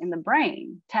channels in the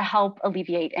brain to help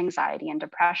alleviate anxiety and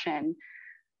depression.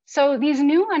 So these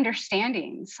new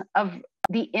understandings of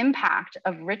the impact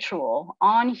of ritual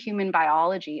on human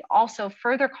biology also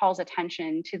further calls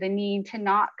attention to the need to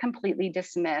not completely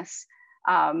dismiss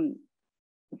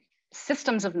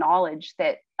systems of knowledge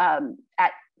that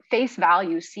at face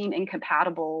value seem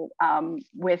incompatible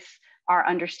with our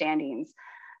understandings.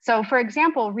 So for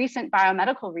example, recent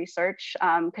biomedical research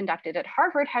conducted at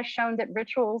Harvard has shown that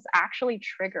rituals actually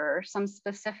trigger some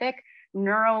specific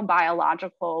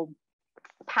neurobiological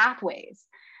pathways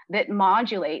that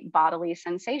modulate bodily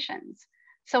sensations.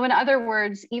 So in other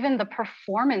words, even the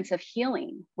performance of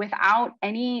healing without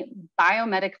any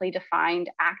biomedically defined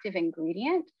active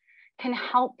ingredient can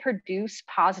help produce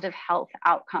positive health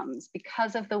outcomes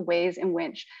because of the ways in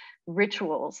which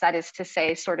rituals, that is to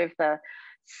say, sort of the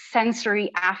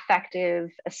sensory, affective,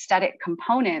 aesthetic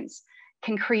components,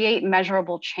 can create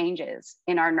measurable changes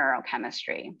in our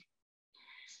neurochemistry.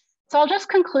 So I'll just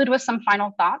conclude with some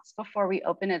final thoughts before we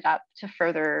open it up to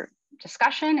further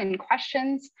discussion and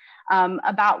questions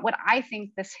about what I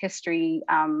think this history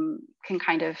can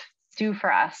kind of do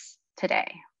for us today.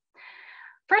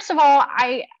 First of all,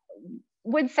 I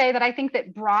would say that I think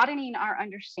that broadening our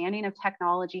understanding of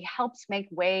technology helps make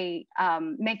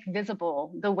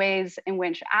visible the ways in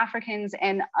which Africans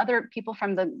and other people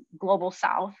from the global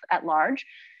South at large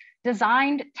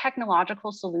designed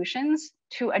technological solutions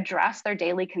to address their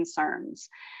daily concerns.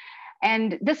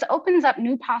 And this opens up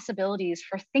new possibilities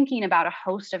for thinking about a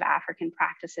host of African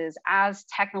practices as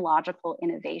technological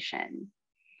innovation.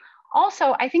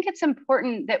 Also, I think it's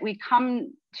important that we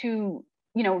come to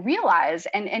realize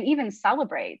and even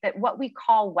celebrate that what we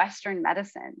call Western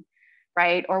medicine,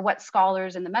 right, or what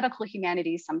scholars in the medical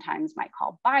humanities sometimes might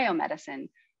call biomedicine,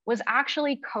 was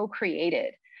actually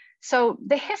co-created. So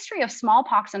the history of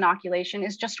smallpox inoculation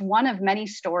is just one of many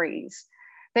stories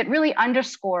that really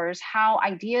underscores how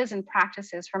ideas and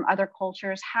practices from other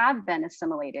cultures have been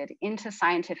assimilated into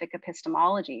scientific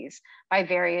epistemologies by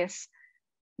various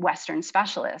Western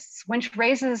specialists, which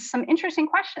raises some interesting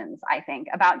questions, I think,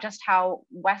 about just how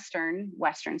Western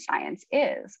science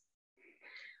is.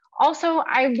 Also,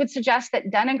 I would suggest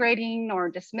that denigrating or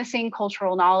dismissing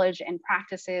cultural knowledge and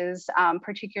practices,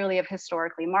 particularly of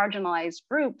historically marginalized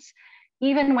groups,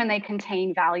 even when they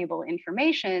contain valuable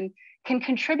information, can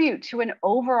contribute to an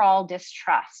overall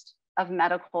distrust of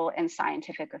medical and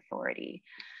scientific authority.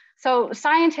 So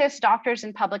scientists, doctors,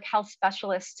 and public health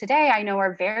specialists today, I know,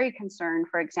 are very concerned,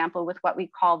 for example, with what we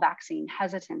call vaccine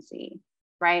hesitancy,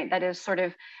 right? That is sort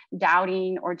of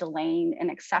doubting or delaying an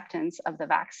acceptance of the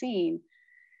vaccine.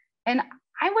 And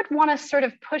I would want to sort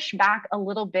of push back a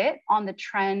little bit on the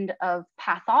trend of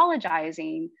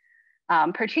pathologizing,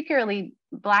 particularly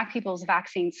Black people's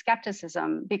vaccine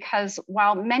skepticism, because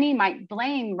while many might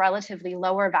blame relatively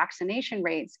lower vaccination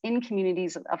rates in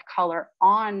communities of color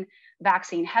on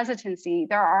vaccine hesitancy,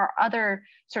 there are other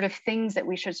sort of things that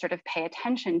we should sort of pay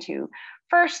attention to.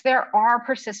 First, there are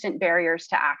persistent barriers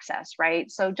to access, right?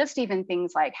 So just even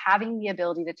things like having the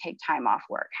ability to take time off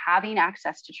work, having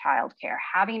access to childcare,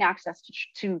 having access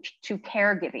to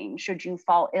caregiving should you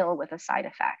fall ill with a side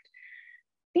effect.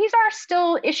 These are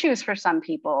still issues for some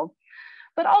people,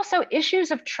 but also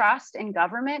issues of trust in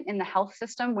government, in the health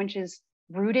system, which is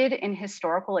rooted in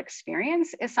historical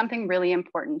experience, is something really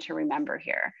important to remember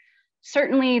here.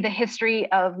 Certainly the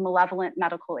history of malevolent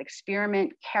medical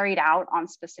experiment carried out on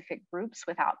specific groups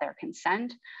without their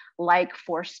consent, like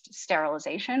forced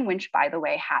sterilization, which by the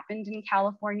way happened in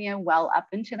California well up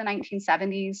into the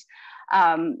 1970s.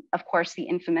 Of course, the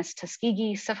infamous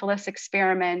Tuskegee syphilis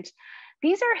experiment.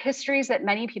 These are histories that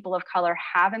many people of color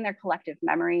have in their collective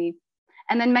memory.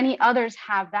 And then many others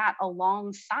have that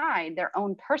alongside their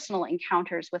own personal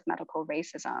encounters with medical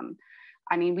racism.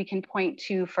 I mean, we can point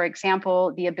to, for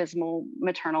example, the abysmal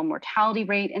maternal mortality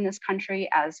rate in this country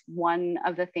as one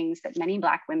of the things that many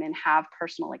Black women have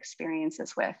personal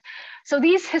experiences with. So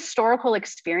these historical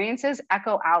experiences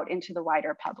echo out into the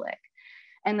wider public.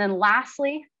 And then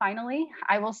lastly, finally,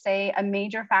 I will say a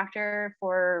major factor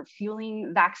for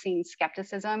fueling vaccine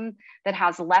skepticism that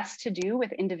has less to do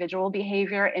with individual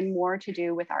behavior and more to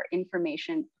do with our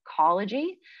information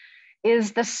ecology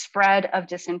is the spread of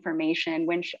disinformation,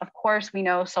 which of course we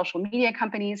know social media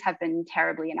companies have been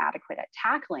terribly inadequate at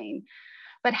tackling.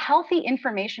 But healthy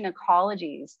information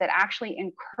ecologies that actually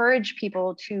encourage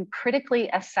people to critically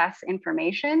assess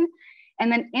information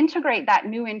and then integrate that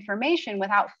new information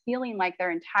without feeling like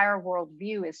their entire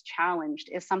worldview is challenged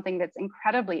is something that's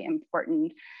incredibly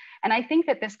important. And I think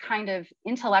that this kind of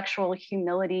intellectual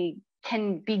humility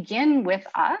can begin with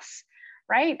us,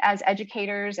 right? As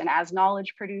educators and as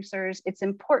knowledge producers, it's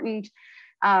important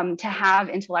to have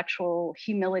intellectual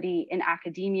humility in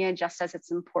academia, just as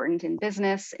it's important in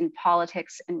business, in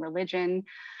politics, in religion.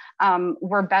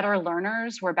 We're better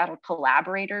learners, we're better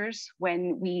collaborators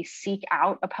when we seek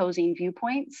out opposing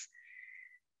viewpoints.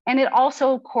 And it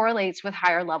also correlates with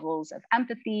higher levels of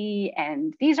empathy.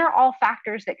 And these are all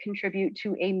factors that contribute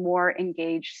to a more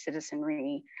engaged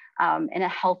citizenry and a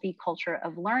healthy culture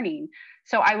of learning.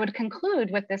 So I would conclude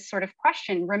with this sort of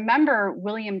question. Remember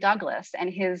William Douglas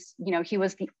and his, he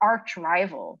was the arch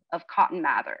rival of Cotton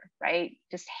Mather, right?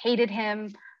 Just hated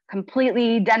him,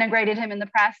 completely denigrated him in the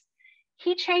press.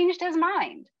 He changed his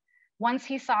mind once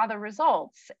he saw the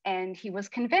results, and he was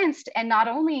convinced. And not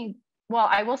only, well,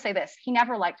 I will say this, he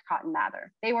never liked Cotton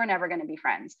Mather. They were never going to be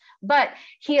friends, but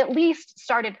he at least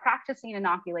started practicing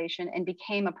inoculation and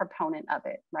became a proponent of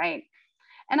it, right?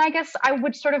 And I guess I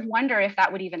would sort of wonder if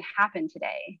that would even happen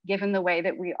today, given the way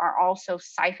that we are all so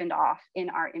siphoned off in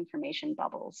our information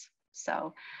bubbles.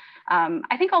 So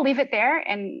I think I'll leave it there,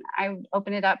 and I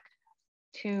open it up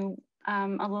to a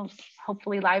little,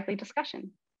 hopefully lively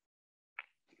discussion.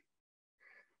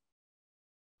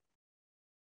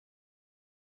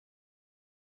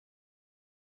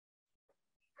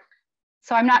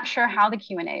 So I'm not sure how the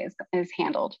Q&A is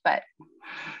handled, but.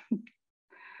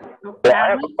 Well, I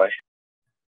have a question.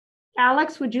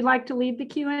 Alex, would you like to lead the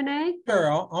Q&A?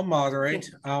 Sure, I'll moderate.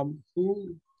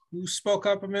 Who spoke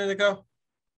up a minute ago?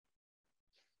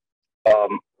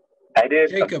 I did.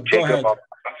 Jacob, go ahead.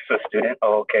 I'm a student.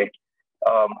 Oh, okay.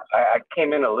 I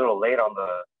came in a little late on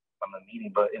the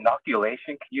meeting, but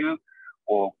inoculation,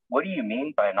 what do you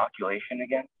mean by inoculation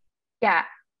again? Yeah,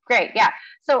 great. Yeah.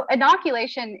 So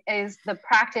inoculation is the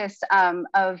practice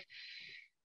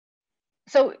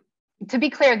so to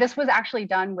be clear, this was actually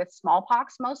done with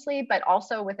smallpox mostly, but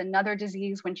also with another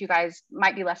disease, which you guys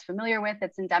might be less familiar with.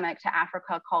 It's endemic to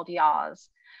Africa, called Yaz.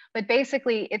 But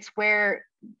basically, it's where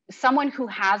someone who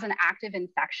has an active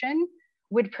infection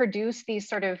would produce these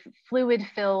sort of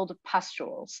fluid-filled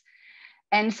pustules.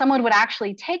 And someone would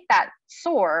actually take that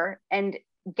sore and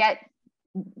get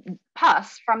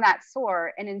pus from that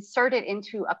sore and insert it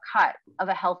into a cut of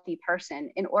a healthy person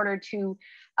in order to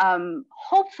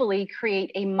hopefully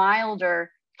create a milder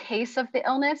case of the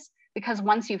illness, because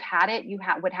once you've had it, you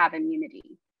would have immunity.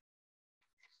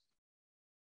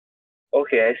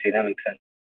 Okay, I see. That makes sense.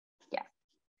 Yeah.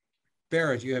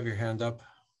 Barrett, you have your hand up.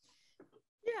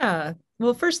 Yeah.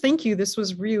 Well, first, thank you. This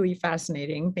was really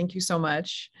fascinating. Thank you so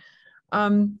much.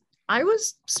 I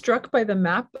was struck by the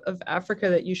map of Africa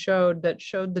that you showed, that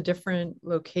showed the different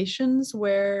locations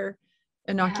where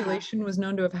inoculation was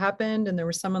known to have happened. And there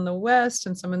were some in the West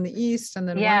and some in the East, and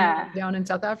then one down in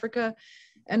South Africa.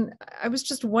 And I was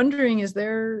just wondering,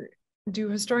 do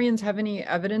historians have any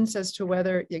evidence as to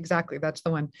whether, exactly, that's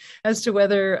the one, as to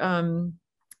whether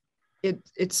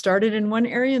it started in one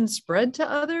area and spread to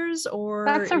others, or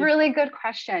that's a really good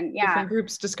question. Yeah. Different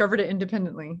groups discovered it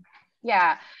independently.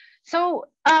 Yeah. So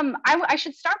I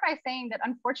should start by saying that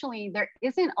unfortunately there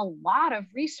isn't a lot of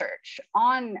research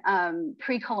on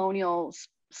pre-colonial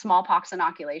smallpox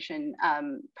inoculation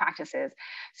practices.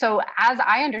 So as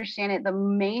I understand it, the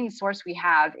main source we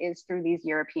have is through these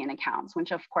European accounts,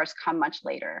 which of course come much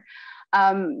later.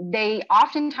 They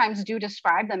oftentimes do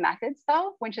describe the methods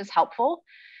though, which is helpful.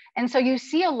 And so you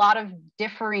see a lot of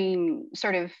differing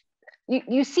sort of,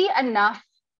 you see enough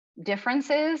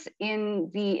differences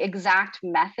in the exact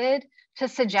method to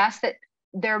suggest that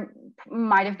there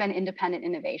might have been independent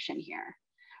innovation here,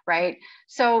 right?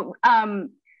 So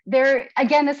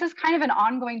again, this is kind of an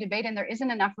ongoing debate and there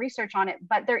isn't enough research on it,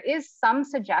 but there is some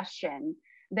suggestion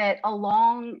that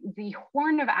along the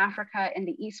Horn of Africa and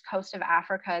the east coast of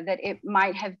Africa, that it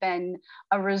might have been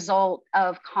a result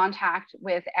of contact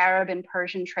with Arab and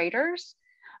Persian traders.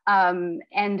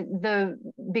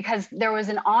 Because there was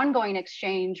an ongoing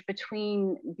exchange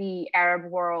between the Arab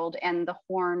world and the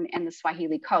Horn and the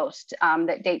Swahili coast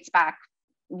that dates back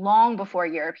long before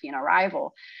European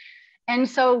arrival. And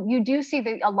so you do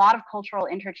see a lot of cultural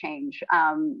interchange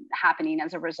happening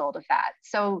as a result of that.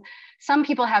 So some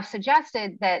people have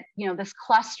suggested that, this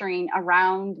clustering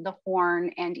around the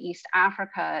Horn and East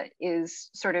Africa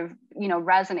is sort of,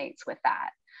 resonates with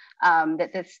that.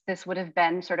 That this would have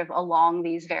been sort of along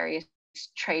these various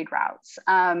trade routes.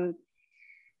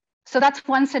 So that's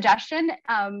one suggestion,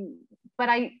 but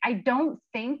I don't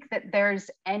think that there's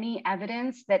any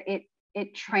evidence that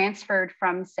it transferred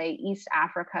from, say, East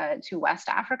Africa to West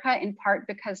Africa, in part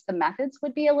because the methods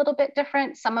would be a little bit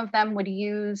different. Some of them would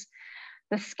use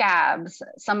the scabs.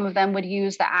 Some of them would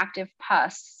use the active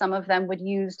pus. Some of them would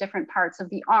use different parts of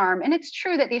the arm. And it's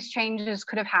true that these changes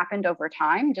could have happened over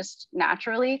time, just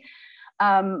naturally.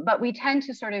 But we tend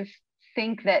to sort of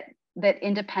think that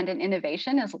independent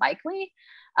innovation is likely,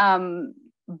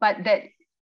 but that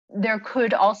there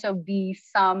could also be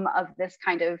some of this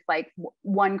kind of like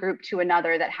one group to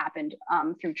another that happened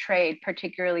through trade,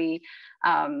 particularly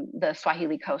the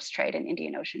Swahili coast trade and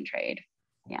Indian Ocean trade.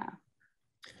 Yeah.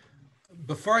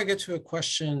 Before I get to a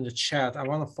question in the chat, I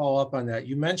want to follow up on that.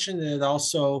 You mentioned that it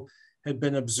also had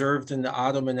been observed in the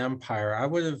Ottoman Empire. I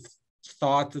would have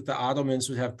thought that the Ottomans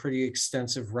would have pretty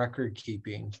extensive record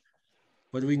keeping.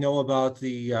 What do we know about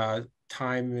the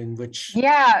time in which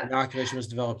inoculation was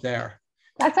developed there?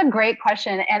 That's a great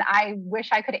question. And I wish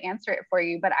I could answer it for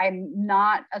you, but I'm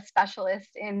not a specialist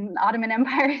in Ottoman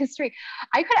Empire history.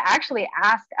 I could actually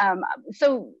ask,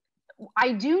 so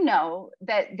I do know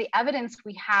that the evidence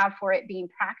we have for it being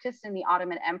practiced in the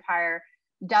Ottoman Empire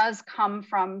does come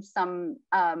from some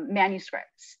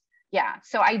manuscripts. Yeah,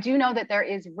 so I do know that there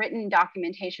is written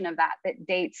documentation of that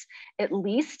dates at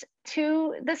least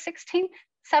to the 16th,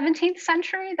 17th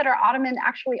century that are Ottoman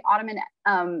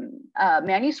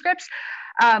manuscripts.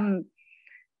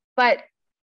 But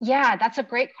yeah, that's a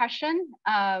great question.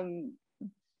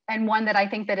 And one that I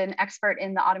think that an expert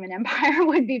in the Ottoman Empire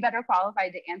would be better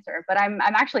qualified to answer. But I'm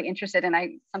actually interested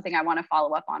in something I want to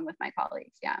follow up on with my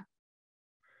colleagues. Yeah.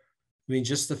 I mean,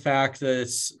 just the fact that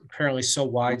it's apparently so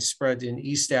widespread in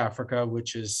East Africa,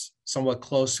 which is somewhat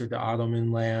closer to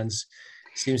Ottoman lands,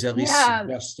 seems at least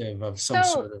suggestive of some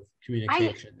sort of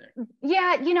communication there.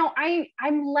 Yeah, you know,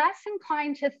 I'm less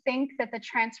inclined to think that the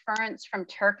transference from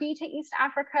Turkey to East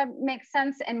Africa makes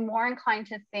sense, and more inclined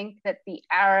to think that the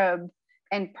Arab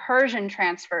and Persian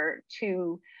transfer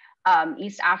to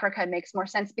East Africa makes more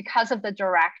sense because of the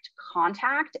direct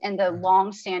contact and the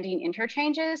long-standing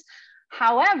interchanges.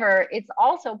 However, it's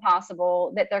also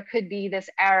possible that there could be this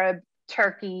Arab,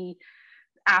 Turkey,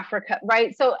 Africa,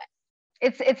 right? So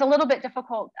it's a little bit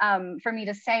difficult for me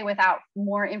to say without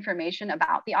more information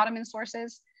about the Ottoman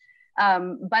sources.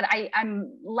 But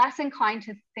I'm less inclined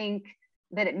to think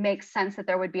that it makes sense that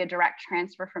there would be a direct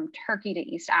transfer from Turkey to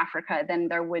East Africa than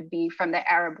there would be from the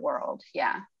Arab world.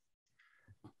 Yeah.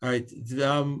 All right.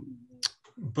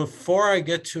 Before I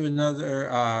get to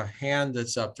another hand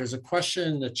that's up, there's a question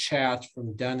in the chat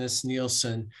from Dennis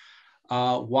Nielsen.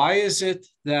 Why is it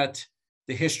that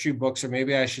the history books, or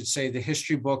maybe I should say the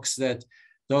history books that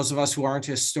those of us who aren't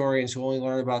historians who only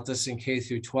learn about this in K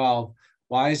through 12,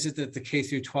 why is it that the K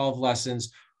through 12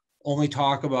 lessons only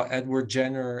talk about Edward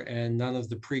Jenner and none of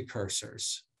the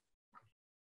precursors?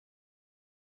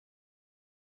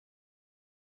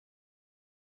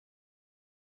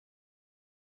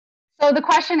 So the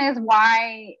question is,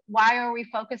 why are we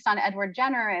focused on Edward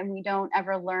Jenner and we don't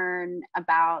ever learn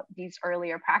about these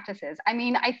earlier practices? I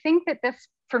mean, I think that this,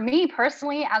 for me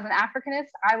personally, as an Africanist,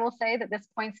 I will say that this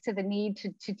points to the need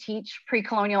to teach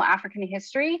pre-colonial African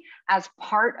history as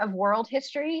part of world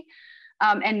history,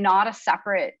 and not a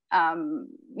separate,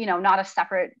 not a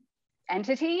separate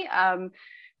entity.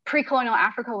 Pre-colonial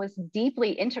Africa was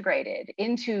deeply integrated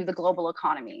into the global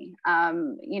economy.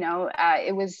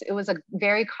 It was a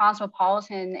very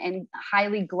cosmopolitan and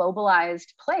highly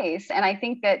globalized place. And I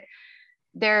think that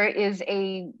there is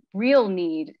a real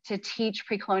need to teach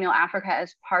pre-colonial Africa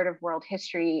as part of world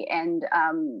history, and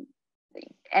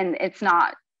it's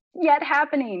not yet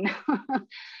happening.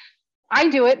 I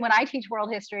do it when I teach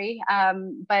world history,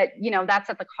 but that's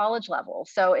at the college level.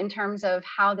 So in terms of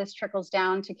how this trickles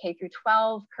down to K through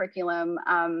 12 curriculum,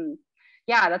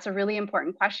 yeah, that's a really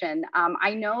important question.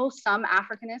 I know some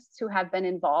Africanists who have been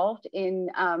involved in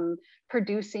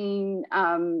producing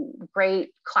great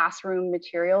classroom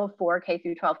material for K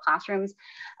through 12 classrooms,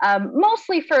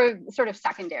 mostly for sort of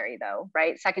secondary though,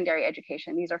 right? Secondary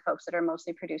education. These are folks that are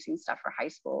mostly producing stuff for high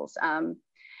schools.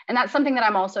 And that's something that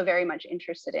I'm also very much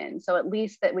interested in. So at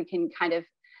least that we can kind of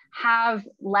have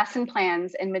lesson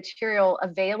plans and material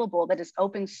available that is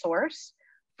open source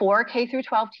for K through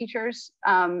 12 teachers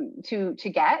to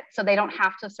get, so they don't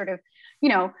have to sort of,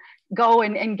 go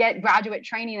and get graduate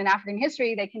training in African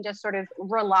history. They can just sort of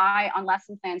rely on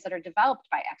lesson plans that are developed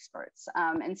by experts.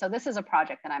 And so this is a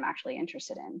project that I'm actually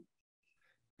interested in.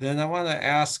 Then I want to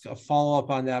ask a follow-up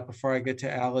on that before I get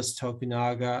to Alice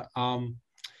Tokunaga.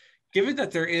 Given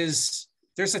that there's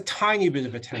a tiny bit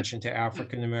of attention to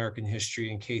African American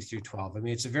history in K through 12. I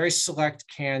mean, it's a very select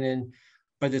canon,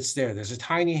 but it's there. There's a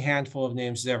tiny handful of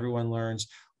names that everyone learns.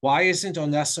 Why isn't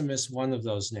Onesimus one of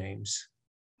those names?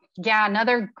 Yeah,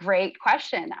 another great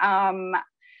question.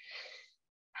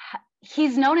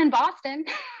 he's known in Boston.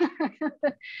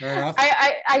 Fair enough.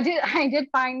 I did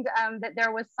find that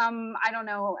there was some, I don't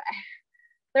know,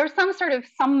 there was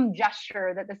some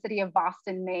gesture that the city of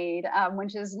Boston made,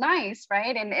 which is nice,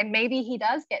 right? And maybe he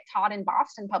does get taught in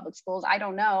Boston public schools. I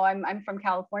don't know. I'm from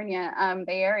California,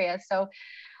 Bay Area. So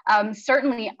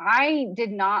certainly I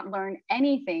did not learn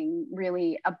anything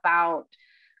really about,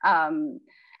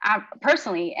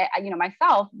 personally,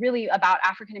 myself, really about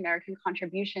African-American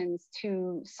contributions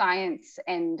to science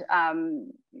and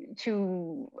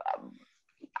to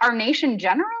our nation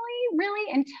generally,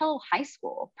 really, until high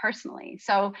school, personally.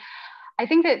 So I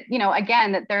think that,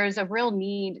 again, that there's a real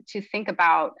need to think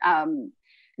about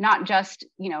not just,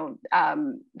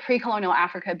 pre-colonial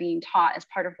Africa being taught as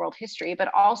part of world history,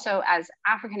 but also as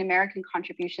African-American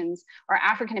contributions or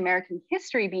African-American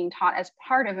history being taught as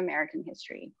part of American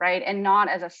history, right? And not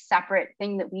as a separate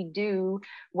thing that we do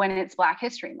when it's Black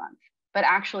History Month, but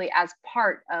actually as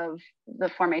part of the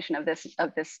formation of this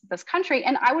country.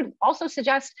 And I would also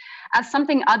suggest as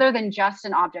something other than just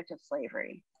an object of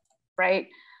slavery, right?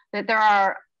 That there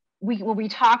are, when we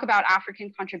talk about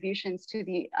African contributions to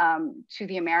the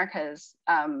Americas,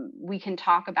 we can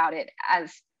talk about it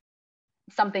as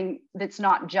something that's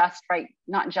not just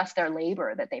their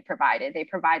labor that they provided. They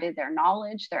provided their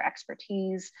knowledge, their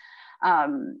expertise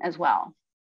as well.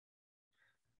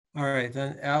 All right,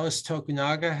 then Alice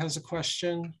Tokunaga has a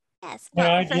question. Yes. Can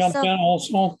I jump in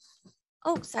also?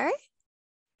 Oh, sorry.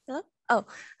 Hello?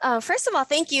 Oh, first of all,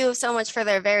 thank you so much for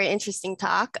their very interesting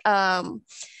talk. I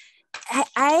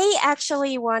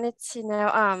actually wanted to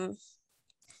know,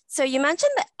 so you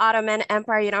mentioned the Ottoman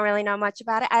Empire, you don't really know much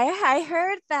about it. I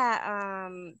heard that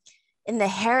in the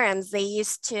harems, they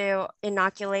used to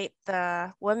inoculate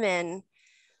the women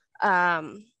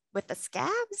with the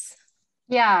scabs.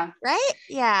 Yeah. Right?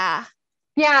 Yeah.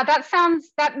 Yeah,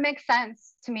 that makes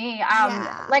sense to me.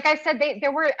 Yeah. Like I said,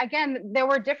 there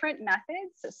were different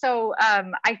methods. So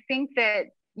I think that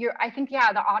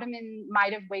the Ottoman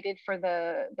might have waited for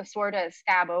the sword to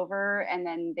scab over, and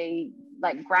then they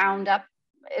like ground up.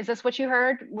 Is this what you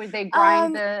heard? Would they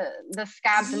grind the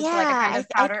scabs into like a kind of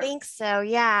powder? I think so.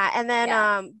 Yeah. And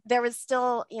then there was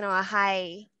still, a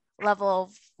high level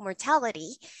of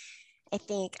mortality, I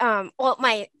think. Well,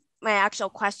 my actual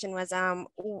question was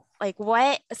like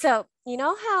what, so you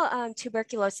know how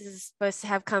tuberculosis is supposed to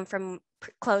have come from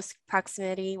close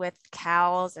proximity with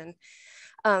cows, and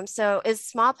so is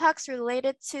smallpox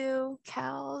related to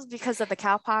cows because of the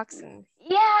cowpox? And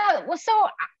yeah, well, so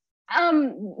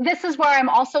this is where I'm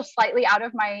also slightly out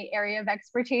of my area of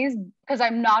expertise because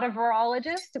I'm not a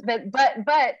virologist, but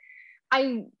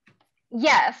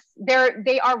yes,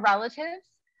 they are relatives.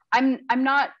 I'm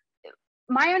not.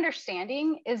 My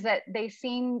understanding is that they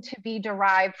seem to be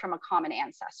derived from a common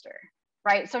ancestor,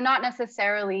 right? So not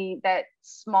necessarily that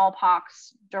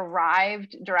smallpox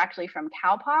derived directly from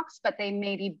cowpox, but they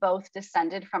may be both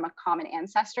descended from a common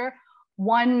ancestor.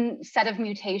 One set of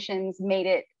mutations made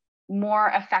it more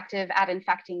effective at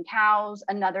infecting cows.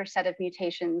 Another set of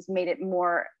mutations made it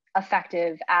more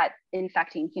effective at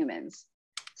infecting humans.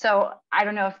 So I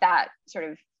don't know if that sort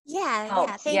of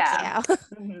helps. Thank you.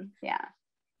 Mm-hmm. Yeah.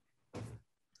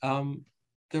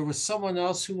 There was someone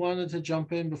else who wanted to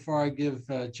jump in before I give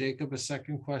Jacob a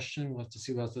second question. We'll have to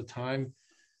see about the time.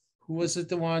 Who was it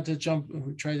that wanted to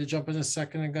who tried to jump in a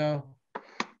second ago?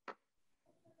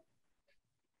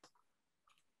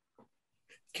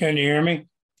 Can you hear me?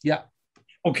 Yeah.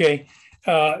 Okay.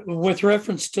 With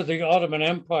reference to the Ottoman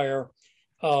Empire,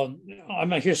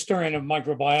 I'm a historian of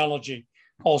microbiology,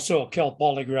 also a Cal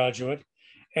Poly graduate,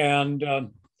 and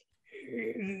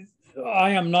I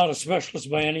am not a specialist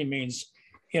by any means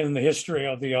in the history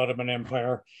of the Ottoman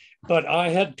Empire, but I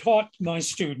had taught my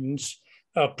students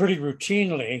pretty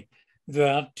routinely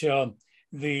that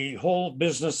the whole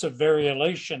business of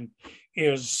variolation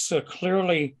is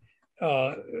clearly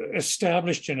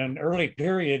established in an early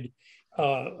period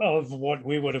of what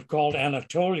we would have called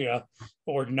Anatolia,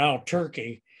 or now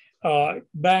Turkey,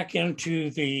 back into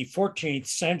the 14th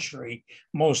century,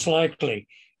 most likely,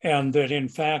 and that in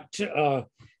fact,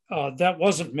 that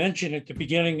wasn't mentioned at the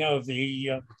beginning of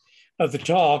the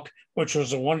talk, which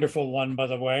was a wonderful one, by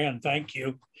the way, and thank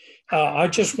you. I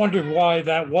just wondered why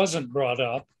that wasn't brought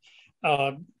up,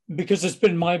 because it's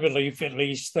been my belief, at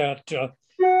least, that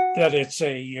that it's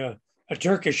a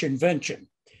Turkish invention.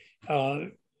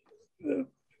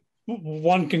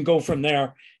 One can go from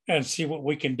there and see what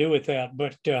we can do with that.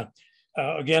 But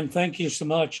again, thank you so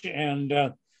much,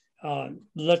 and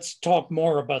let's talk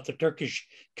more about the Turkish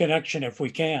connection if we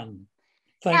can.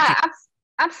 Thank you.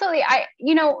 Absolutely.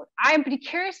 I'd be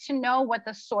curious to know what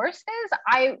the source is.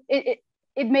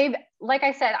 It may, like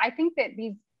I said, I think that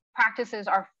practices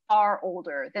are far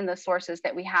older than the sources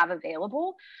that we have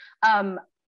available.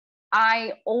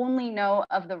 I only know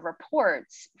of the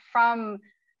reports from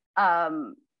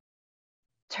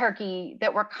Turkey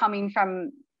that were coming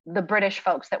from the British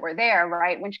folks that were there,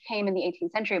 right, which came in the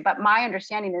 18th century. But my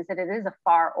understanding is that it is a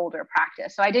far older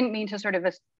practice. So I didn't mean to sort of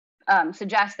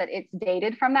suggest that it's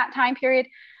dated from that time period.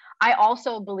 I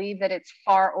also believe that it's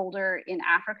far older in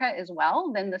Africa as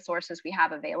well than the sources we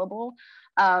have available.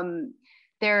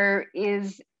 There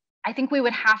is, I think we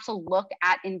would have to look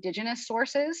at indigenous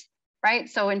sources, right?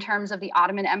 So in terms of the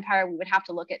Ottoman Empire, we would have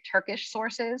to look at Turkish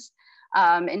sources.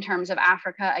 In terms of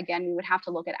Africa, again, we would have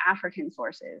to look at African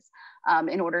sources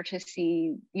in order to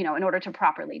see, in order to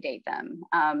properly date them.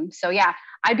 So yeah,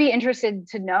 I'd be interested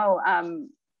to know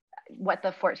what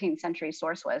the 14th century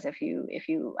source was. If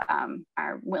you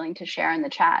are willing to share in the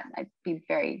chat, I'd be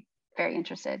very, very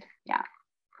interested. Yeah.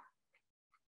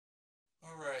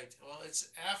 All right. Well, it's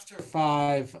after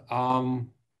 5. I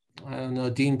don't know,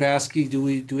 Dean Baskey, do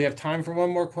we have time for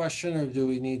one more question, or do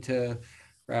we need to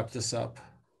wrap this up?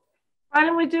 Why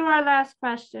don't we do our last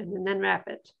question and then wrap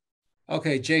it?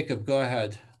 Okay, Jacob, go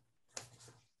ahead.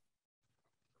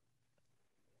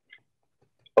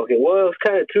 Okay, well, it's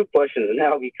kind of 2 questions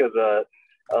now because, I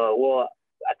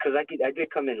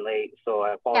did come in late, so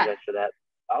I apologize for that.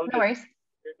 I was no just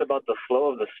curious about the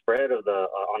flow of the spread of the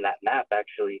on that map,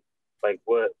 actually. Like,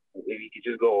 what if you could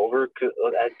just go over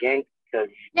again, because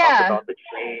you talked about the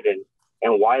trade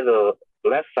and why the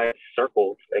left side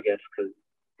circled, I guess, because.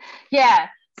 Yeah.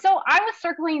 So I was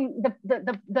circling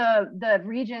the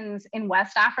regions in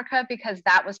West Africa because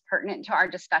that was pertinent to our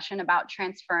discussion about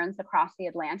transference across the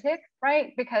Atlantic,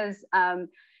 right? Because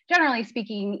generally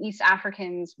speaking, East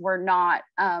Africans were not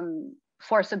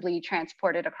forcibly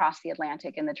transported across the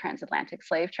Atlantic in the transatlantic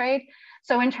slave trade.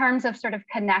 So in terms of sort of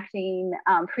connecting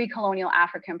pre-colonial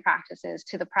African practices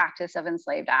to the practice of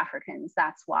enslaved Africans,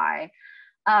 that's why.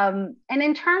 And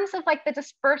in terms of like the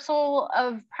dispersal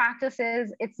of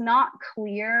practices, it's not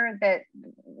clear that,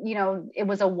 it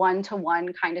was a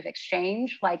one-to-one kind of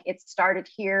exchange. Like it started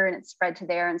here and it spread to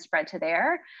there and spread to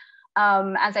there.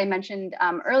 As I mentioned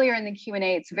earlier in the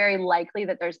Q&A, it's very likely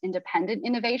that there's independent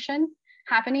innovation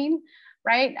happening,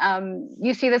 right?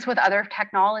 You see this with other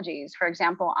technologies. For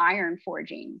example, iron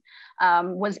forging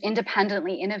was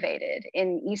independently innovated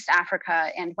in East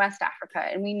Africa and West Africa.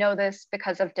 And we know this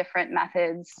because of different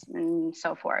methods and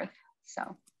so forth,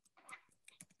 so.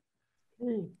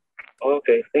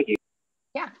 Okay, thank you.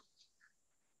 Yeah.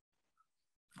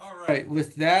 All right,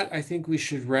 with that, I think we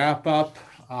should wrap up.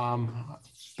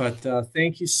 But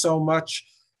thank you so much,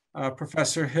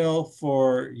 Professor Hill,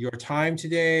 for your time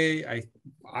today.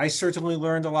 I certainly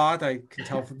learned a lot. I can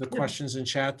tell from the questions in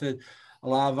chat that a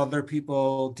lot of other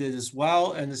people did as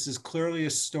well. And this is clearly a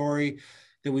story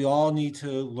that we all need to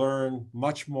learn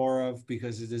much more of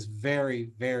because it is very,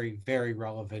 very, very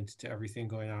relevant to everything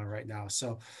going on right now.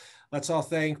 So let's all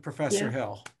thank Professor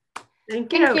Hill.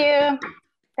 Thank you. Thank you.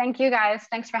 Thank you, guys.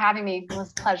 Thanks for having me. It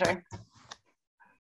was a pleasure.